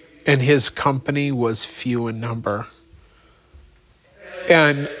 And his company was few in number.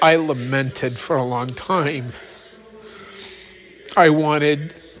 And I lamented for a long time. I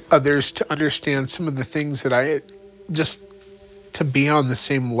wanted others to understand some of the things that I just to be on the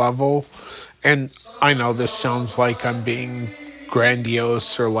same level. And I know this sounds like I'm being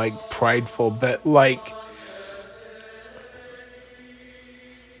grandiose or like prideful, but like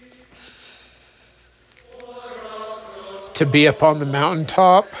to be up on the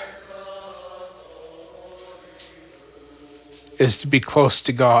mountaintop is to be close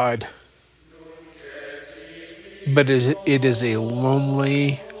to God, but it is a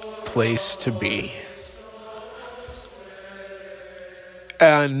lonely place to be.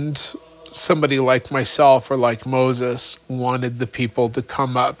 And somebody like myself or like Moses wanted the people to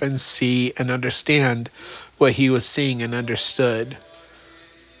come up and see and understand what he was seeing and understood.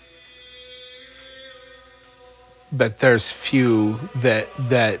 But there's few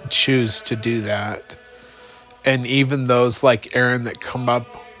that choose to do that. And even those like Aaron that come up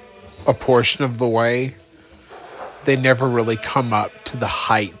a portion of the way, they never really come up to the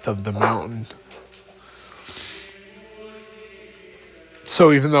height of the mountain.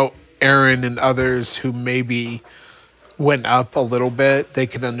 So even though Aaron and others who maybe went up a little bit, they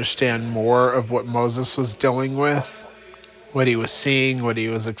could understand more of what Moses was dealing with, what he was seeing, what he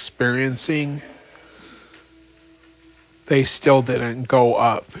was experiencing, they still didn't go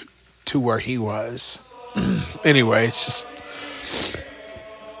up to where he was. Anyway, it's just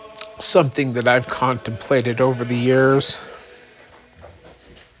something that I've contemplated over the years.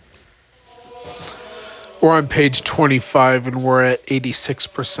 We're on page 25 and we're at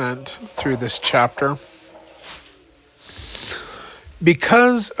 86% through this chapter.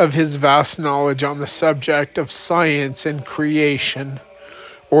 Because of his vast knowledge on the subject of science and creation,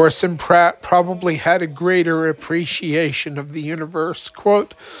 Orson Pratt probably had a greater appreciation of the universe.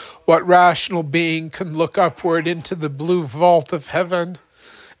 Quote, "What rational being can look upward into the blue vault of heaven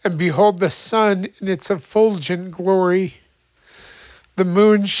and behold the sun in its effulgent glory, the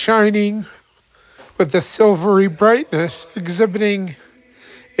moon shining with a silvery brightness, exhibiting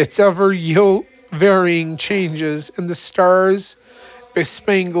its ever-varying changes, and the stars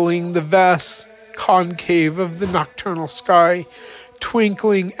bespangling the vast concave of the nocturnal sky,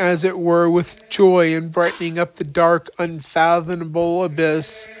 twinkling as it were with joy and brightening up the dark, unfathomable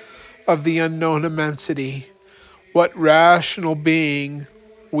abyss of the unknown immensity. What rational being,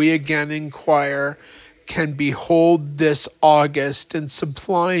 we again inquire, can behold this august and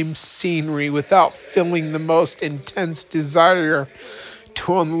sublime scenery without feeling the most intense desire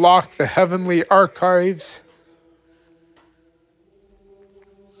to unlock the heavenly archives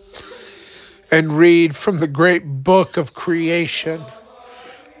and read from the great book of creation,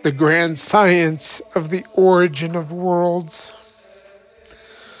 the grand science of the origin of worlds,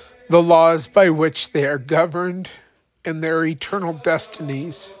 the laws by which they are governed, and their eternal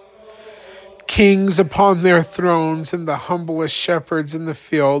destinies. Kings upon their thrones and the humblest shepherds in the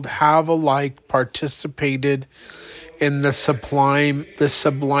field have alike participated in the sublime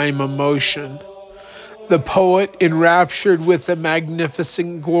emotion. The poet, enraptured with the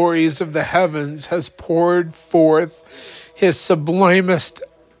magnificent glories of the heavens, has poured forth his sublimest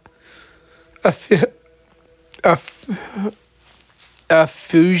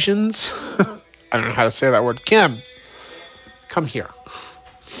effusions. I don't know how to say that word. Kim, come here.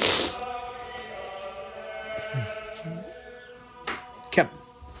 Kim,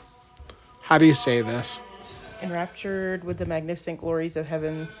 how do you say this? Enraptured with the magnificent glories of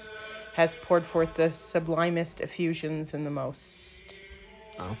heavens, has poured forth the sublimest effusions in the most.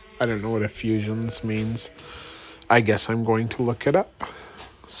 Oh, I don't know what effusions means. I guess I'm going to look it up.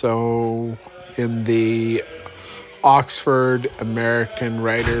 So, in the Oxford American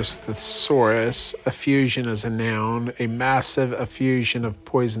Writers Thesaurus, effusion is a noun, a massive effusion of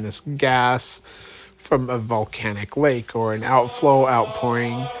poisonous gas from a volcanic lake, or an outflow,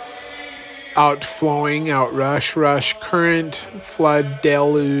 outpouring, outflowing, outrush, rush, current, flood,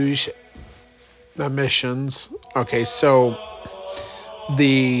 deluge, emissions. Okay, so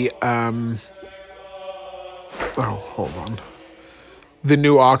the hold on. The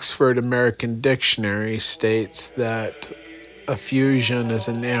New Oxford American Dictionary states that effusion is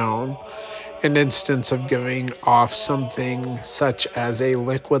a noun, an instance of giving off something such as a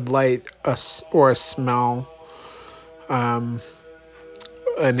liquid light or a smell. An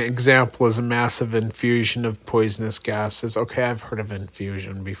example is a massive infusion of poisonous gases. Okay, I've heard of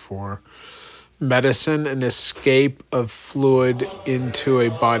infusion before. Medicine, an escape of fluid into a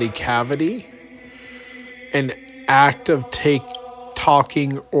body cavity. An act of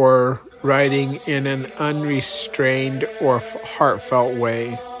talking or writing in an unrestrained or heartfelt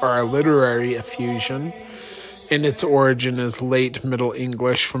way, or a literary effusion. In its origin is late Middle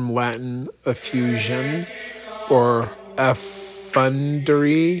English from Latin effusion, or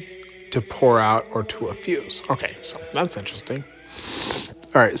effundere, to pour out or to effuse. Okay, so that's interesting.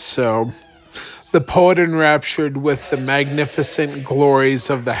 All right, so the poet, enraptured with the magnificent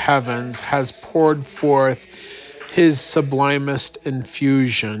glories of the heavens, has poured forth his sublimest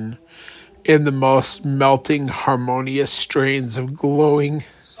infusion in the most melting, harmonious strains of glowing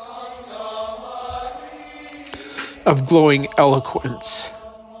eloquence.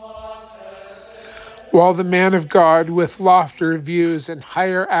 While the man of God, with loftier views and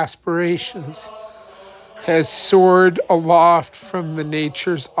higher aspirations, has soared aloft from the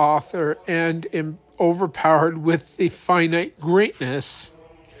nature's author and overpowered with the finite greatness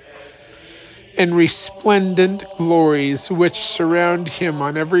and resplendent glories which surround him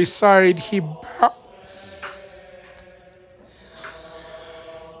on every side, he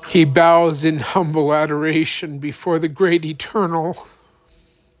bows in humble adoration before the great eternal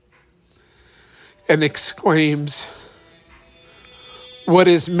and exclaims, "What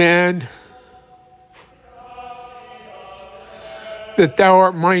is man, that thou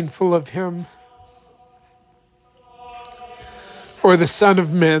art mindful of him? Or the Son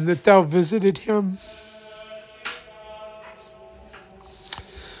of Man, that thou visited him?"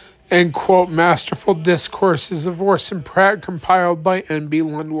 And quote Masterful Discourses of Orson Pratt, compiled by N.B.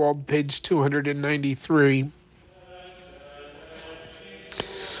 Lundwald, page 293.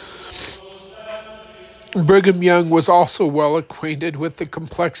 Brigham Young was also well acquainted with the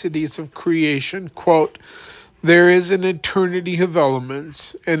complexities of creation. Quote, "There is an eternity of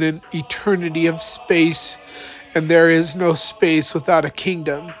elements and an eternity of space, and there is no space without a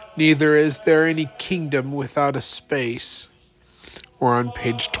kingdom, neither is there any kingdom without a space." We're on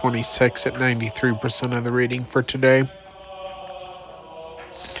page 26 at 93% of the reading for today.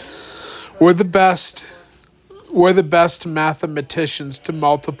 We're the best mathematicians to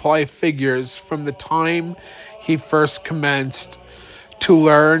multiply figures from the time he first commenced to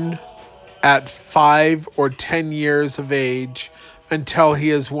learn at 5 or 10 years of age until he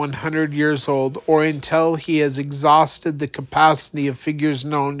is 100 years old, or until he has exhausted the capacity of figures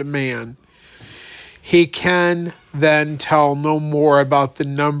known to man. He can then tell no more about the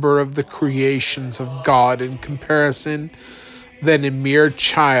number of the creations of God in comparison than a mere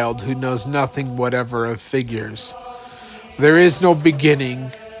child who knows nothing whatever of figures. There is no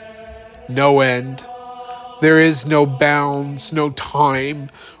beginning, no end. There is no bounds, no time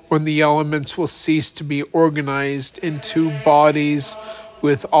when the elements will cease to be organized into bodies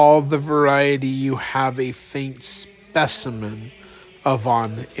With all the variety you have a faint specimen of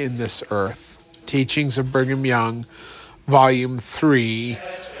on in this earth. Teachings of Brigham Young, Volume 3,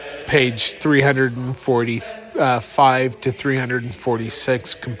 page 345 to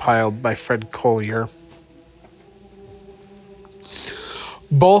 346, compiled by Fred Collier.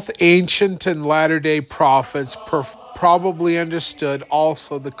 Both ancient and latter-day prophets probably understood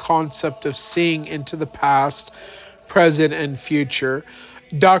also the concept of seeing into the past, present, and future.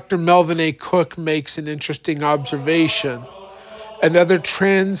 Dr. Melvin A. Cook makes an interesting observation. Another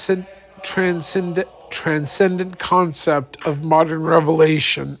transcendent concept of modern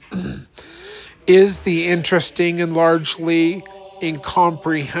revelation is the interesting and largely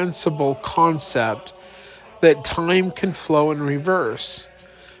incomprehensible concept that time can flow in reverse.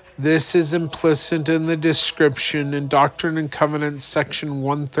 This is implicit in the description in Doctrine and Covenants, section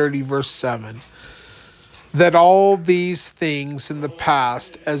 130, verse 7. That all these things in the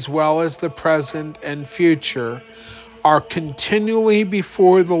past, as well as the present and future, are continually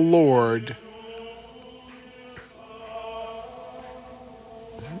before the Lord.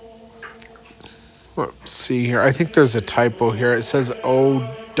 Let's see here. I think there's a typo here. It says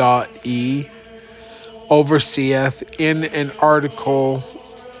O.E. overseeth in an article.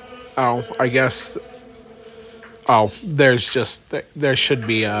 Oh, I guess. Oh, there should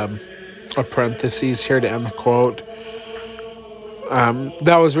be a parentheses here to end the quote.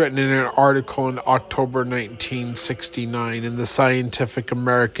 That was written in an article in October 1969 in the Scientific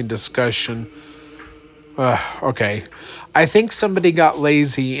American Discussion. Okay. I think somebody got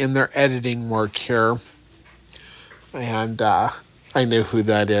lazy in their editing work here. And I knew who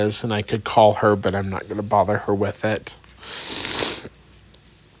that is, and I could call her, but I'm not going to bother her with it.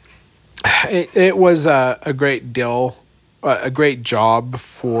 It was a great deal, a great job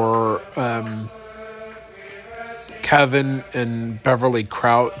for Kevin and Beverly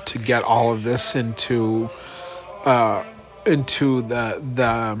Kraut to get all of this into the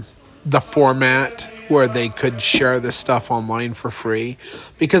format where they could share this stuff online for free,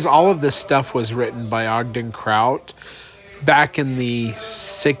 because all of this stuff was written by Ogden Kraut back in the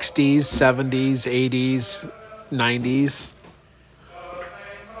 60s, 70s, 80s, 90s.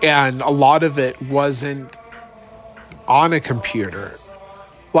 And a lot of it wasn't on a computer.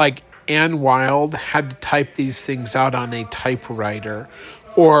 Like, Ann Wild had to type these things out on a typewriter,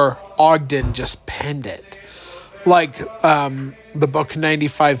 or Ogden just penned it. Like the book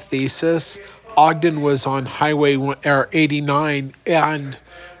 95 Thesis, Ogden was on Highway 89, and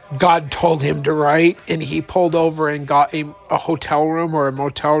God told him to write, and he pulled over and got a hotel room or a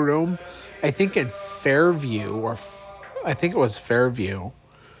motel room, I think in Fairview, or I think it was Fairview.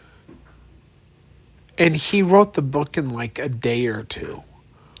 And he wrote the book in like a day or two.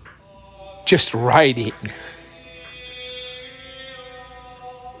 Just writing.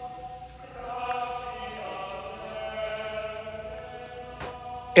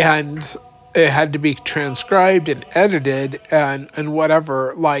 And it had to be transcribed and edited and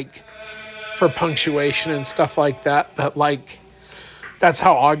whatever, like, for punctuation and stuff like that. But, like, that's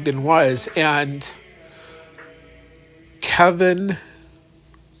how Ogden was. And Kevin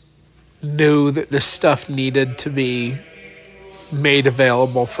knew that this stuff needed to be made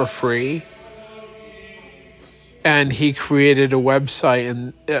available for free. And he created a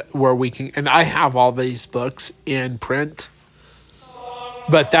website where we can, and I have all these books in print,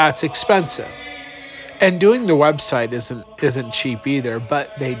 but that's expensive. And doing the website isn't cheap either,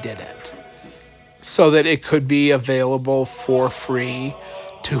 but they did it so that it could be available for free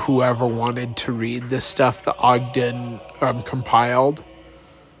to whoever wanted to read this stuff that Ogden compiled.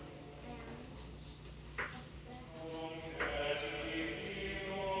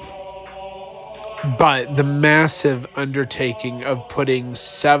 But the massive undertaking of putting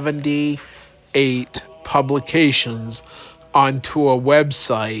 78 publications onto a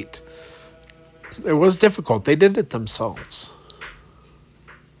website, it was difficult. They did it themselves.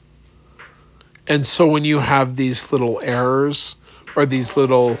 And so when you have these little errors or these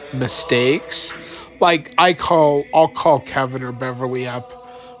little mistakes, like I'll call Kevin or Beverly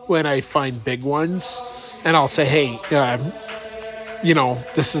up when I find big ones, and I'll say, hey,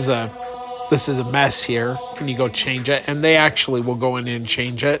 this is a mess here. Can you go change it? And they actually will go in and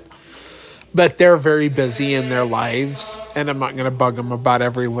change it. But they're very busy in their lives, and I'm not going to bug them about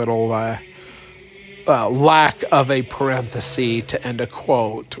every little lack of a parenthesis to end a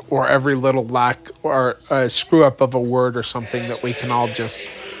quote, or every little lack or screw up of a word or something that we can all just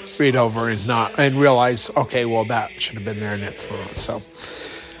read over and realize, okay, well, that should have been there and it's not. So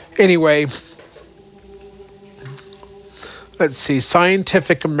anyway, let's see.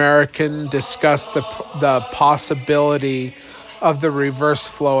 Scientific American discussed the possibility of the reverse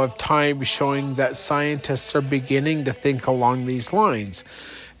flow of time, showing that scientists are beginning to think along these lines.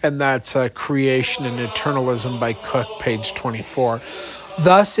 And that's Creation and Eternalism by Cook, page 24.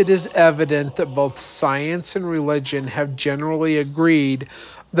 Thus, it is evident that both science and religion have generally agreed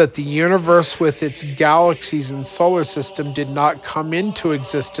that the universe with its galaxies and solar system did not come into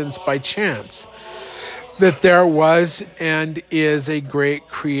existence by chance, that there was and is a great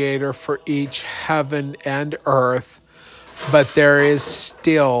creator for each heaven and earth, but there is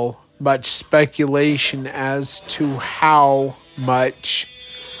still much speculation as to how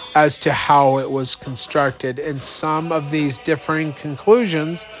it was constructed, and some of these differing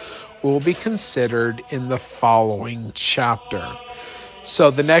conclusions will be considered in the following chapter.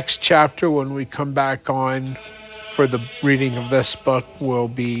 So the next chapter, when we come back on for the reading of this book, will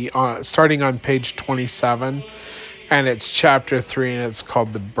be starting on page 27, and it's chapter 3, and it's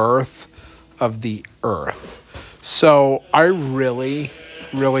called The Birth of the Earth. So I really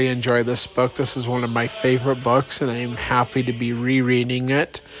enjoy this book. This is one of my favorite books, and I'm happy to be rereading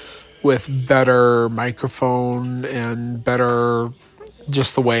it with better microphone and better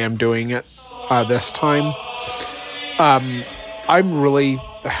just the way I'm doing it this time. I'm really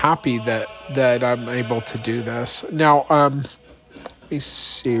happy that I'm able to do this. Now, let me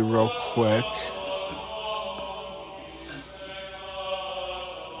see real quick.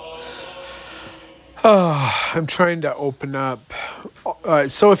 I'm trying to open up.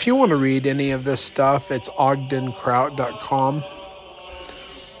 So if you want to read any of this stuff, it's ogdenkraut.com.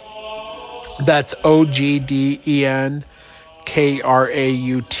 That's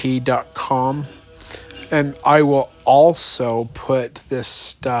OGDENKRAUT.com. And I will also put this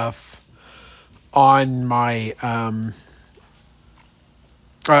stuff on my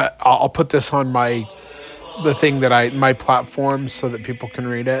I'll put this on my platform so that people can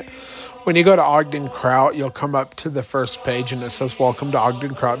read it. When you go to Ogden Kraut, you'll come up to the first page and it says welcome to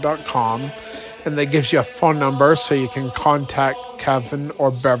ogdenkraut.com, and that gives you a phone number so you can contact Kevin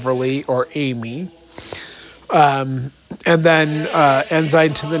or Beverly or Amy. And then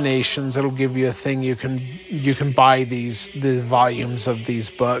Ensign to the Nations, it'll give you a thing you can buy the volumes of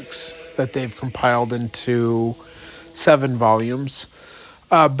these books that they've compiled into 7 volumes.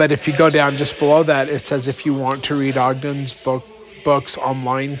 But if you go down just below that, it says if you want to read Ogden's books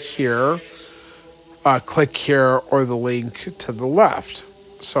online here, click here or the link to the left.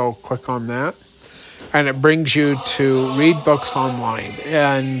 So click on that, and it brings you to read books online.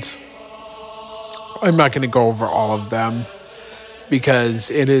 And I'm not going to go over all of them because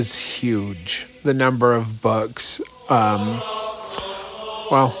it is huge, the number of books. Well,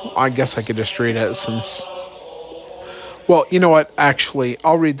 I guess I could just read it since... Well, you know what? Actually,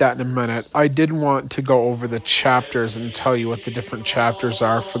 I'll read that in a minute. I did want to go over the chapters and tell you what the different chapters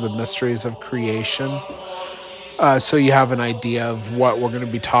are for the mysteries of creation. So you have an idea of what we're going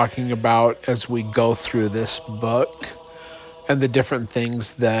to be talking about as we go through this book, and the different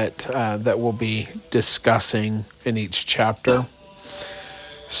things that we'll be discussing in each chapter.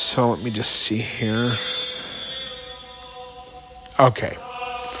 So let me just see here. Okay.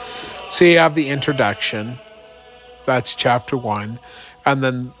 So you have the introduction. That's chapter 1. And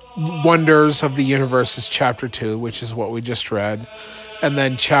then Wonders of the Universe is chapter 2, which is what we just read. And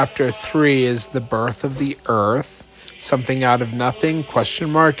then chapter 3 is the birth of the earth, something out of nothing, ?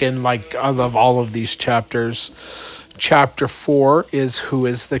 And like I love all of these chapters. Chapter 4 is who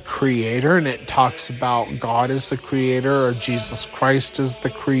is the creator, and it talks about God as the creator, or Jesus Christ as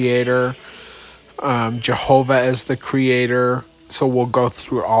the creator, Jehovah as the creator. So we'll go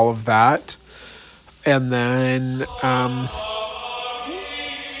through all of that. And then,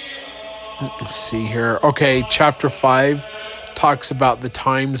 let's see here. Okay, chapter 5 talks about the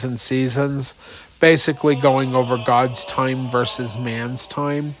times and seasons, basically going over God's time versus man's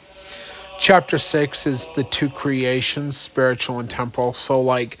time. Chapter 6 is the 2 creations, spiritual and temporal. So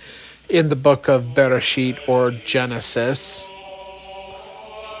like in the book of Bereshit or Genesis,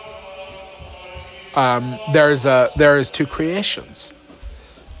 there is 2 creations.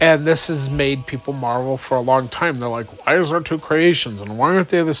 And this has made people marvel for a long time. They're like, why is there 2 creations? And why aren't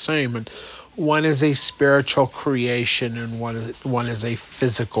they the same? And one is a spiritual creation and one is a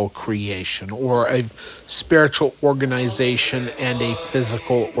physical creation, or a spiritual organization and a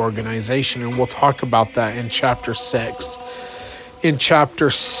physical organization. And we'll talk about that in chapter 6. In chapter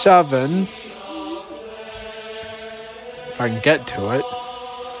 7, if I can get to it.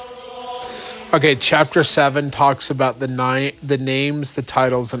 Okay, chapter 7 talks about the names, the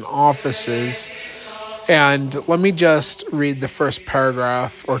titles, and offices. And let me just read the first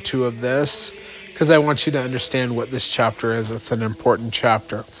paragraph or 2 of this, because I want you to understand what this chapter is. It's an important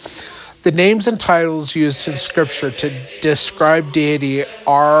chapter. The names and titles used in Scripture to describe deity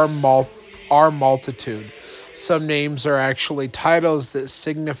are multitude. Some names are actually titles that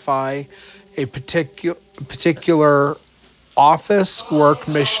signify a particular office, work,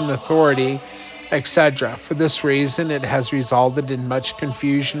 mission, authority, etc. For this reason, it has resulted in much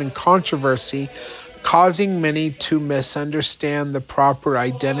confusion and controversy, causing many to misunderstand the proper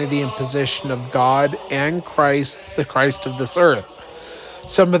identity and position of God and Christ, the Christ of this earth.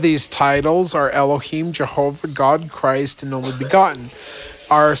 Some of these titles are Elohim, Jehovah, God, Christ, and Only Begotten,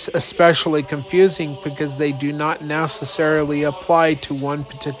 are especially confusing because they do not necessarily apply to one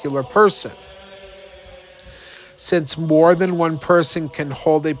particular person. Since more than one person can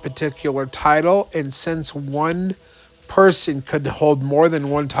hold a particular title, and since one person could hold more than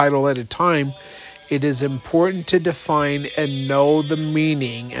one title at a time, it is important to define and know the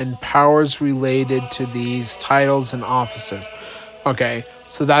meaning and powers related to these titles and offices. Okay,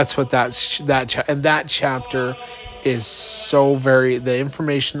 so that's what that chapter is so very, the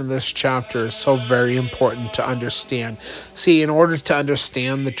information in this chapter is so very important to understand. See, in order to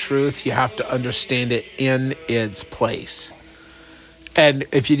understand the truth, you have to understand it in its place. And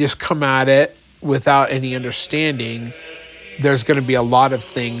if you just come at it without any understanding, there's going to be a lot of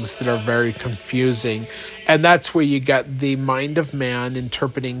things that are very confusing. And that's where you get the mind of man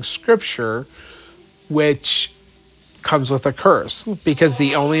interpreting Scripture, which comes with a curse, because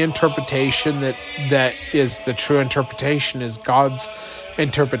the only interpretation that is the true interpretation is God's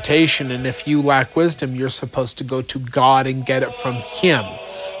interpretation. And if you lack wisdom, you're supposed to go to God and get it from Him,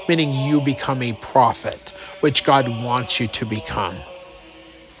 meaning you become a prophet, which God wants you to become.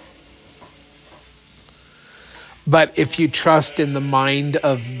 But if you trust in the mind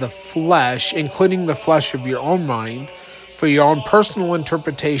of the flesh, including the flesh of your own mind, for your own personal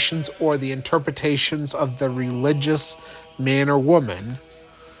interpretations or the interpretations of the religious man or woman,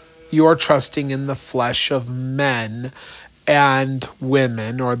 you are trusting in the flesh of men and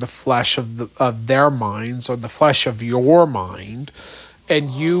women, or the flesh of their minds, or the flesh of your mind,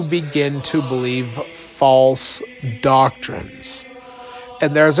 and you begin to believe false doctrines.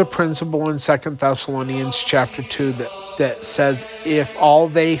 And there's a principle in 2 Thessalonians chapter 2 that says, if all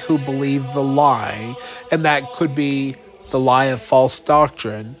they who believe the lie, and that could be the lie of false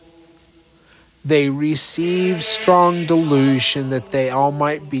doctrine, they receive strong delusion that they all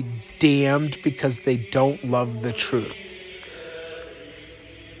might be damned because they don't love the truth.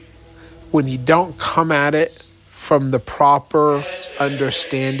 When you don't come at it from the proper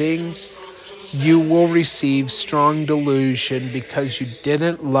understanding, you will receive strong delusion because you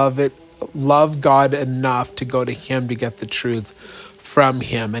didn't love God enough to go to Him to get the truth from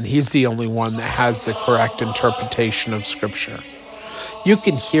Him, and He's the only one that has the correct interpretation of Scripture. You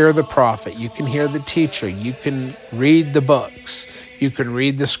can hear the prophet, you can hear the teacher, you can read the books, you can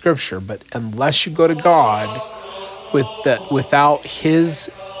read the Scripture, but unless you go to God without His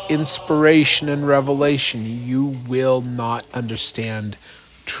inspiration and revelation, you will not understand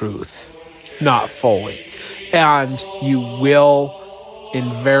truth, not fully, and you will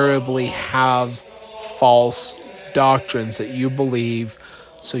invariably have false doctrines that you believe,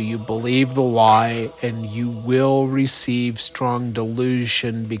 so you believe the lie, and you will receive strong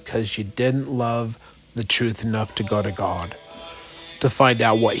delusion because you didn't love the truth enough to go to God to find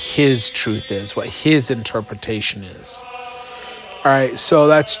out what His truth is, what His interpretation is. Alright, so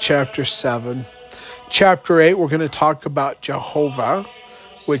that's chapter 7. Chapter 8, we're going to talk about Jehovah,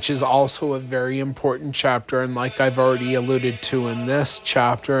 which is also a very important chapter, and like I've already alluded to in this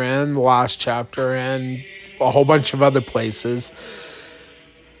chapter and the last chapter and a whole bunch of other places,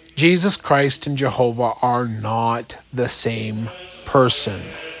 Jesus Christ and Jehovah are not the same person.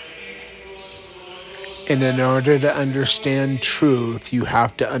 And in order to understand truth, you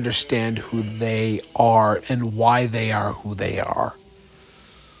have to understand who they are and why they are who they are.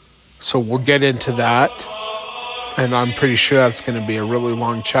 So we'll get into that. And I'm pretty sure that's going to be a really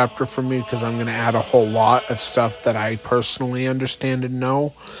long chapter for me, because I'm going to add a whole lot of stuff that I personally understand and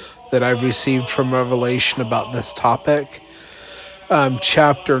know that I've received from Revelation about this topic.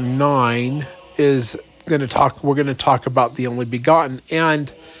 Chapter 9 is we're going to talk about the only begotten,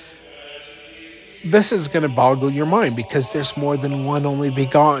 and this is going to boggle your mind because there's more than one only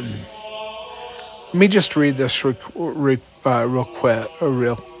begotten. Let me just read this real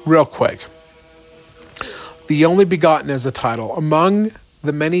quick. The only begotten is a title. Among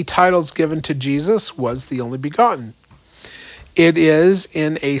the many titles given to Jesus was the only begotten. It is,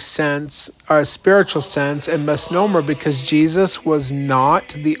 in a sense, a spiritual sense, a misnomer because Jesus was not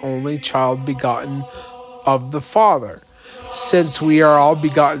the only child begotten of the Father. since we are all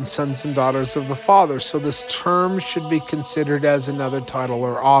begotten sons and daughters of the Father. So this term should be considered as another title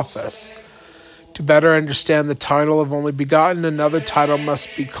or office. To better understand the title of only begotten, another title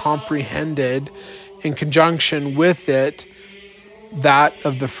must be comprehended in conjunction with it, that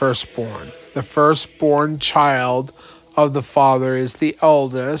of the firstborn. The firstborn child of the Father is the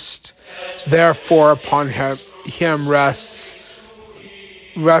eldest. Therefore, upon him rests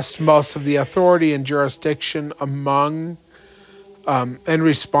most of the authority and jurisdiction and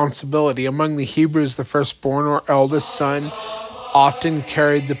responsibility. Among the Hebrews, the firstborn or eldest son often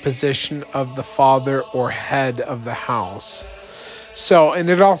carried the position of the father or head of the house. So, and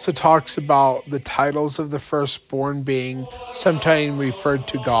it also talks about the titles of the firstborn being sometimes referred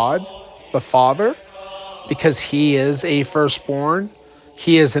to God, the Father, because he is a firstborn.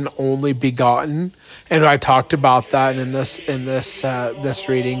 He is an only begotten, and I talked about that in this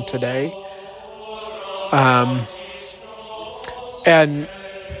reading today. And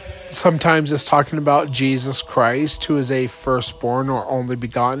sometimes it's talking about Jesus Christ, who is a firstborn or only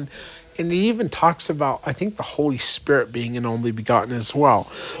begotten. And he even talks about, I think, the Holy Spirit being an only begotten as well.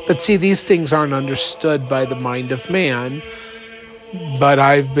 But see, these things aren't understood by the mind of man. But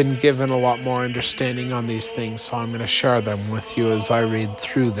I've been given a lot more understanding on these things, so I'm going to share them with you as I read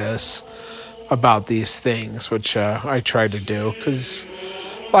through this about these things, which I try to do. Because,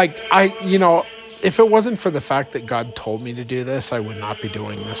 if it wasn't for the fact that God told me to do this, I would not be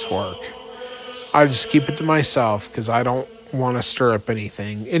doing this work. I just keep it to myself because I don't want to stir up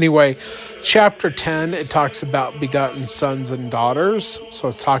anything. Anyway, chapter 10, it talks about begotten sons and daughters. So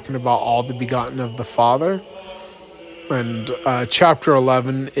it's talking about all the begotten of the Father. And chapter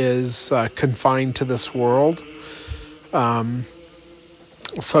 11 is confined to this world.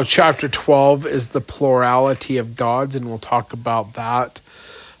 So chapter 12 is the plurality of gods, and we'll talk about that.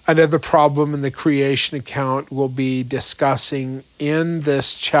 Another problem in the creation account we'll be discussing in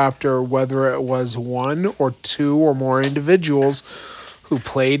this chapter whether it was one or two or more individuals who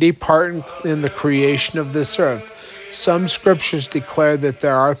played a part in the creation of this earth. Some scriptures declare that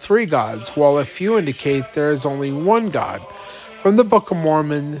there are three gods, while a few indicate there is only one God. From the Book of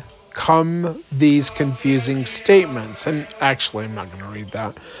Mormon come these confusing statements. And actually, I'm not going to read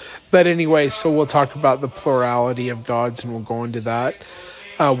that. But anyway, so we'll talk about the plurality of gods, and we'll go into that.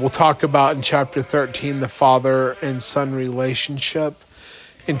 We'll talk about in chapter 13 the father and son relationship.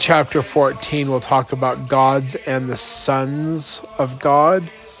 In chapter 14, we'll talk about gods and the sons of God,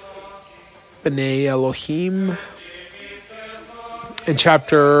 B'nai Elohim. In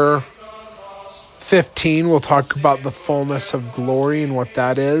chapter 15, we'll talk about the fullness of glory and what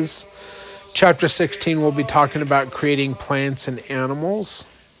that is. Chapter 16, we'll be talking about creating plants and animals,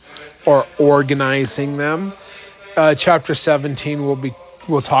 or organizing them. Chapter 17,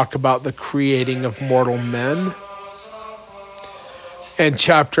 we'll talk about the creating of mortal men. And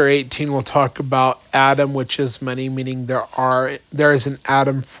chapter 18, we'll talk about Adam, which is many, meaning there is an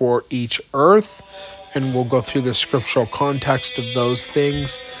Adam for each earth. And we'll go through the scriptural context of those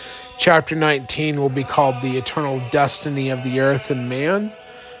things. Chapter 19 will be called the eternal destiny of the earth and man.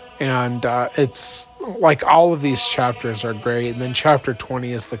 And it's like all of these chapters are great. And then chapter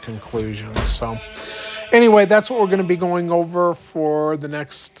 20 is the conclusion. So anyway, that's what we're going to be going over for the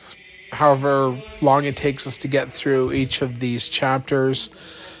next however long it takes us to get through each of these chapters.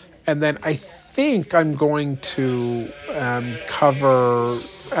 And then I think I'm going to cover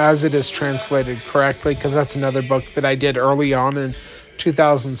As It Is Translated Correctly, because that's another book that I did early on in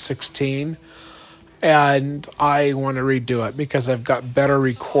 2016, and I want to redo it because I've got better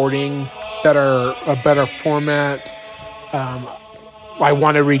recording, a better format. I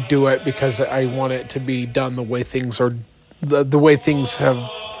want to redo it because I want it to be done the way things are, the way things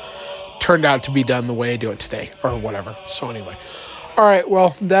have turned out to be done the way I do it today, or whatever. So anyway, all right.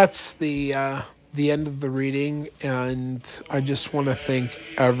 Well, that's the end of the reading, and I just want to thank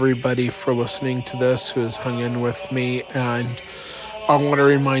everybody for listening to this who has hung in with me, and I want to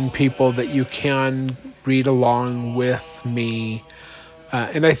remind people that you can read along with me,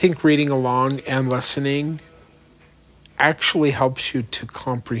 and I think reading along and listening actually helps you to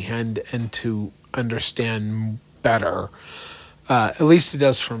comprehend and to understand better. At least it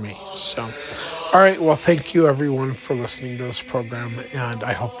does for me. So, all right. Well, thank you everyone for listening to this program, and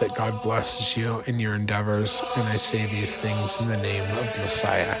I hope that God blesses you in your endeavors. And I say these things in the name of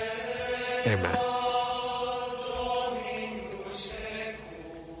Messiah. Amen.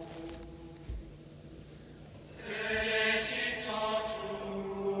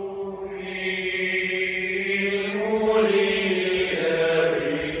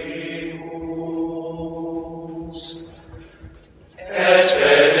 Et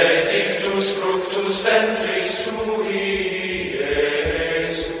benedictus fructus ventris tui,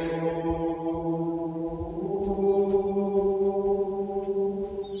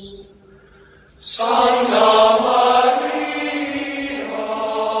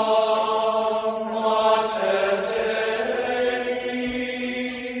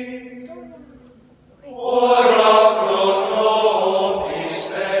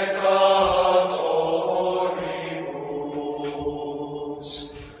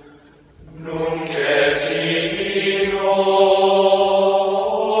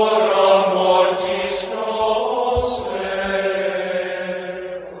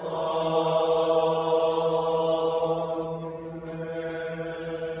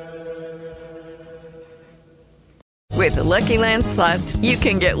 With the Lucky Land Slots, you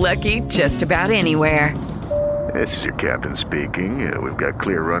can get lucky just about anywhere. This is your captain speaking. We've got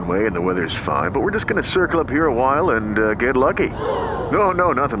clear runway and the weather's fine, but we're just going to circle up here a while and get lucky.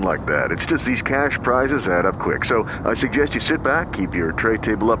 No, nothing like that. It's just these cash prizes add up quick. So I suggest you sit back, keep your tray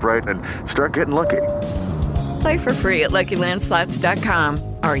table upright, and start getting lucky. Play for free at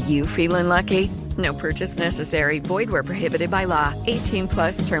LuckyLandSlots.com. Are you feeling lucky? No purchase necessary. Void where prohibited by law.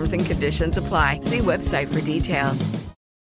 18+ terms and conditions apply. See website for details.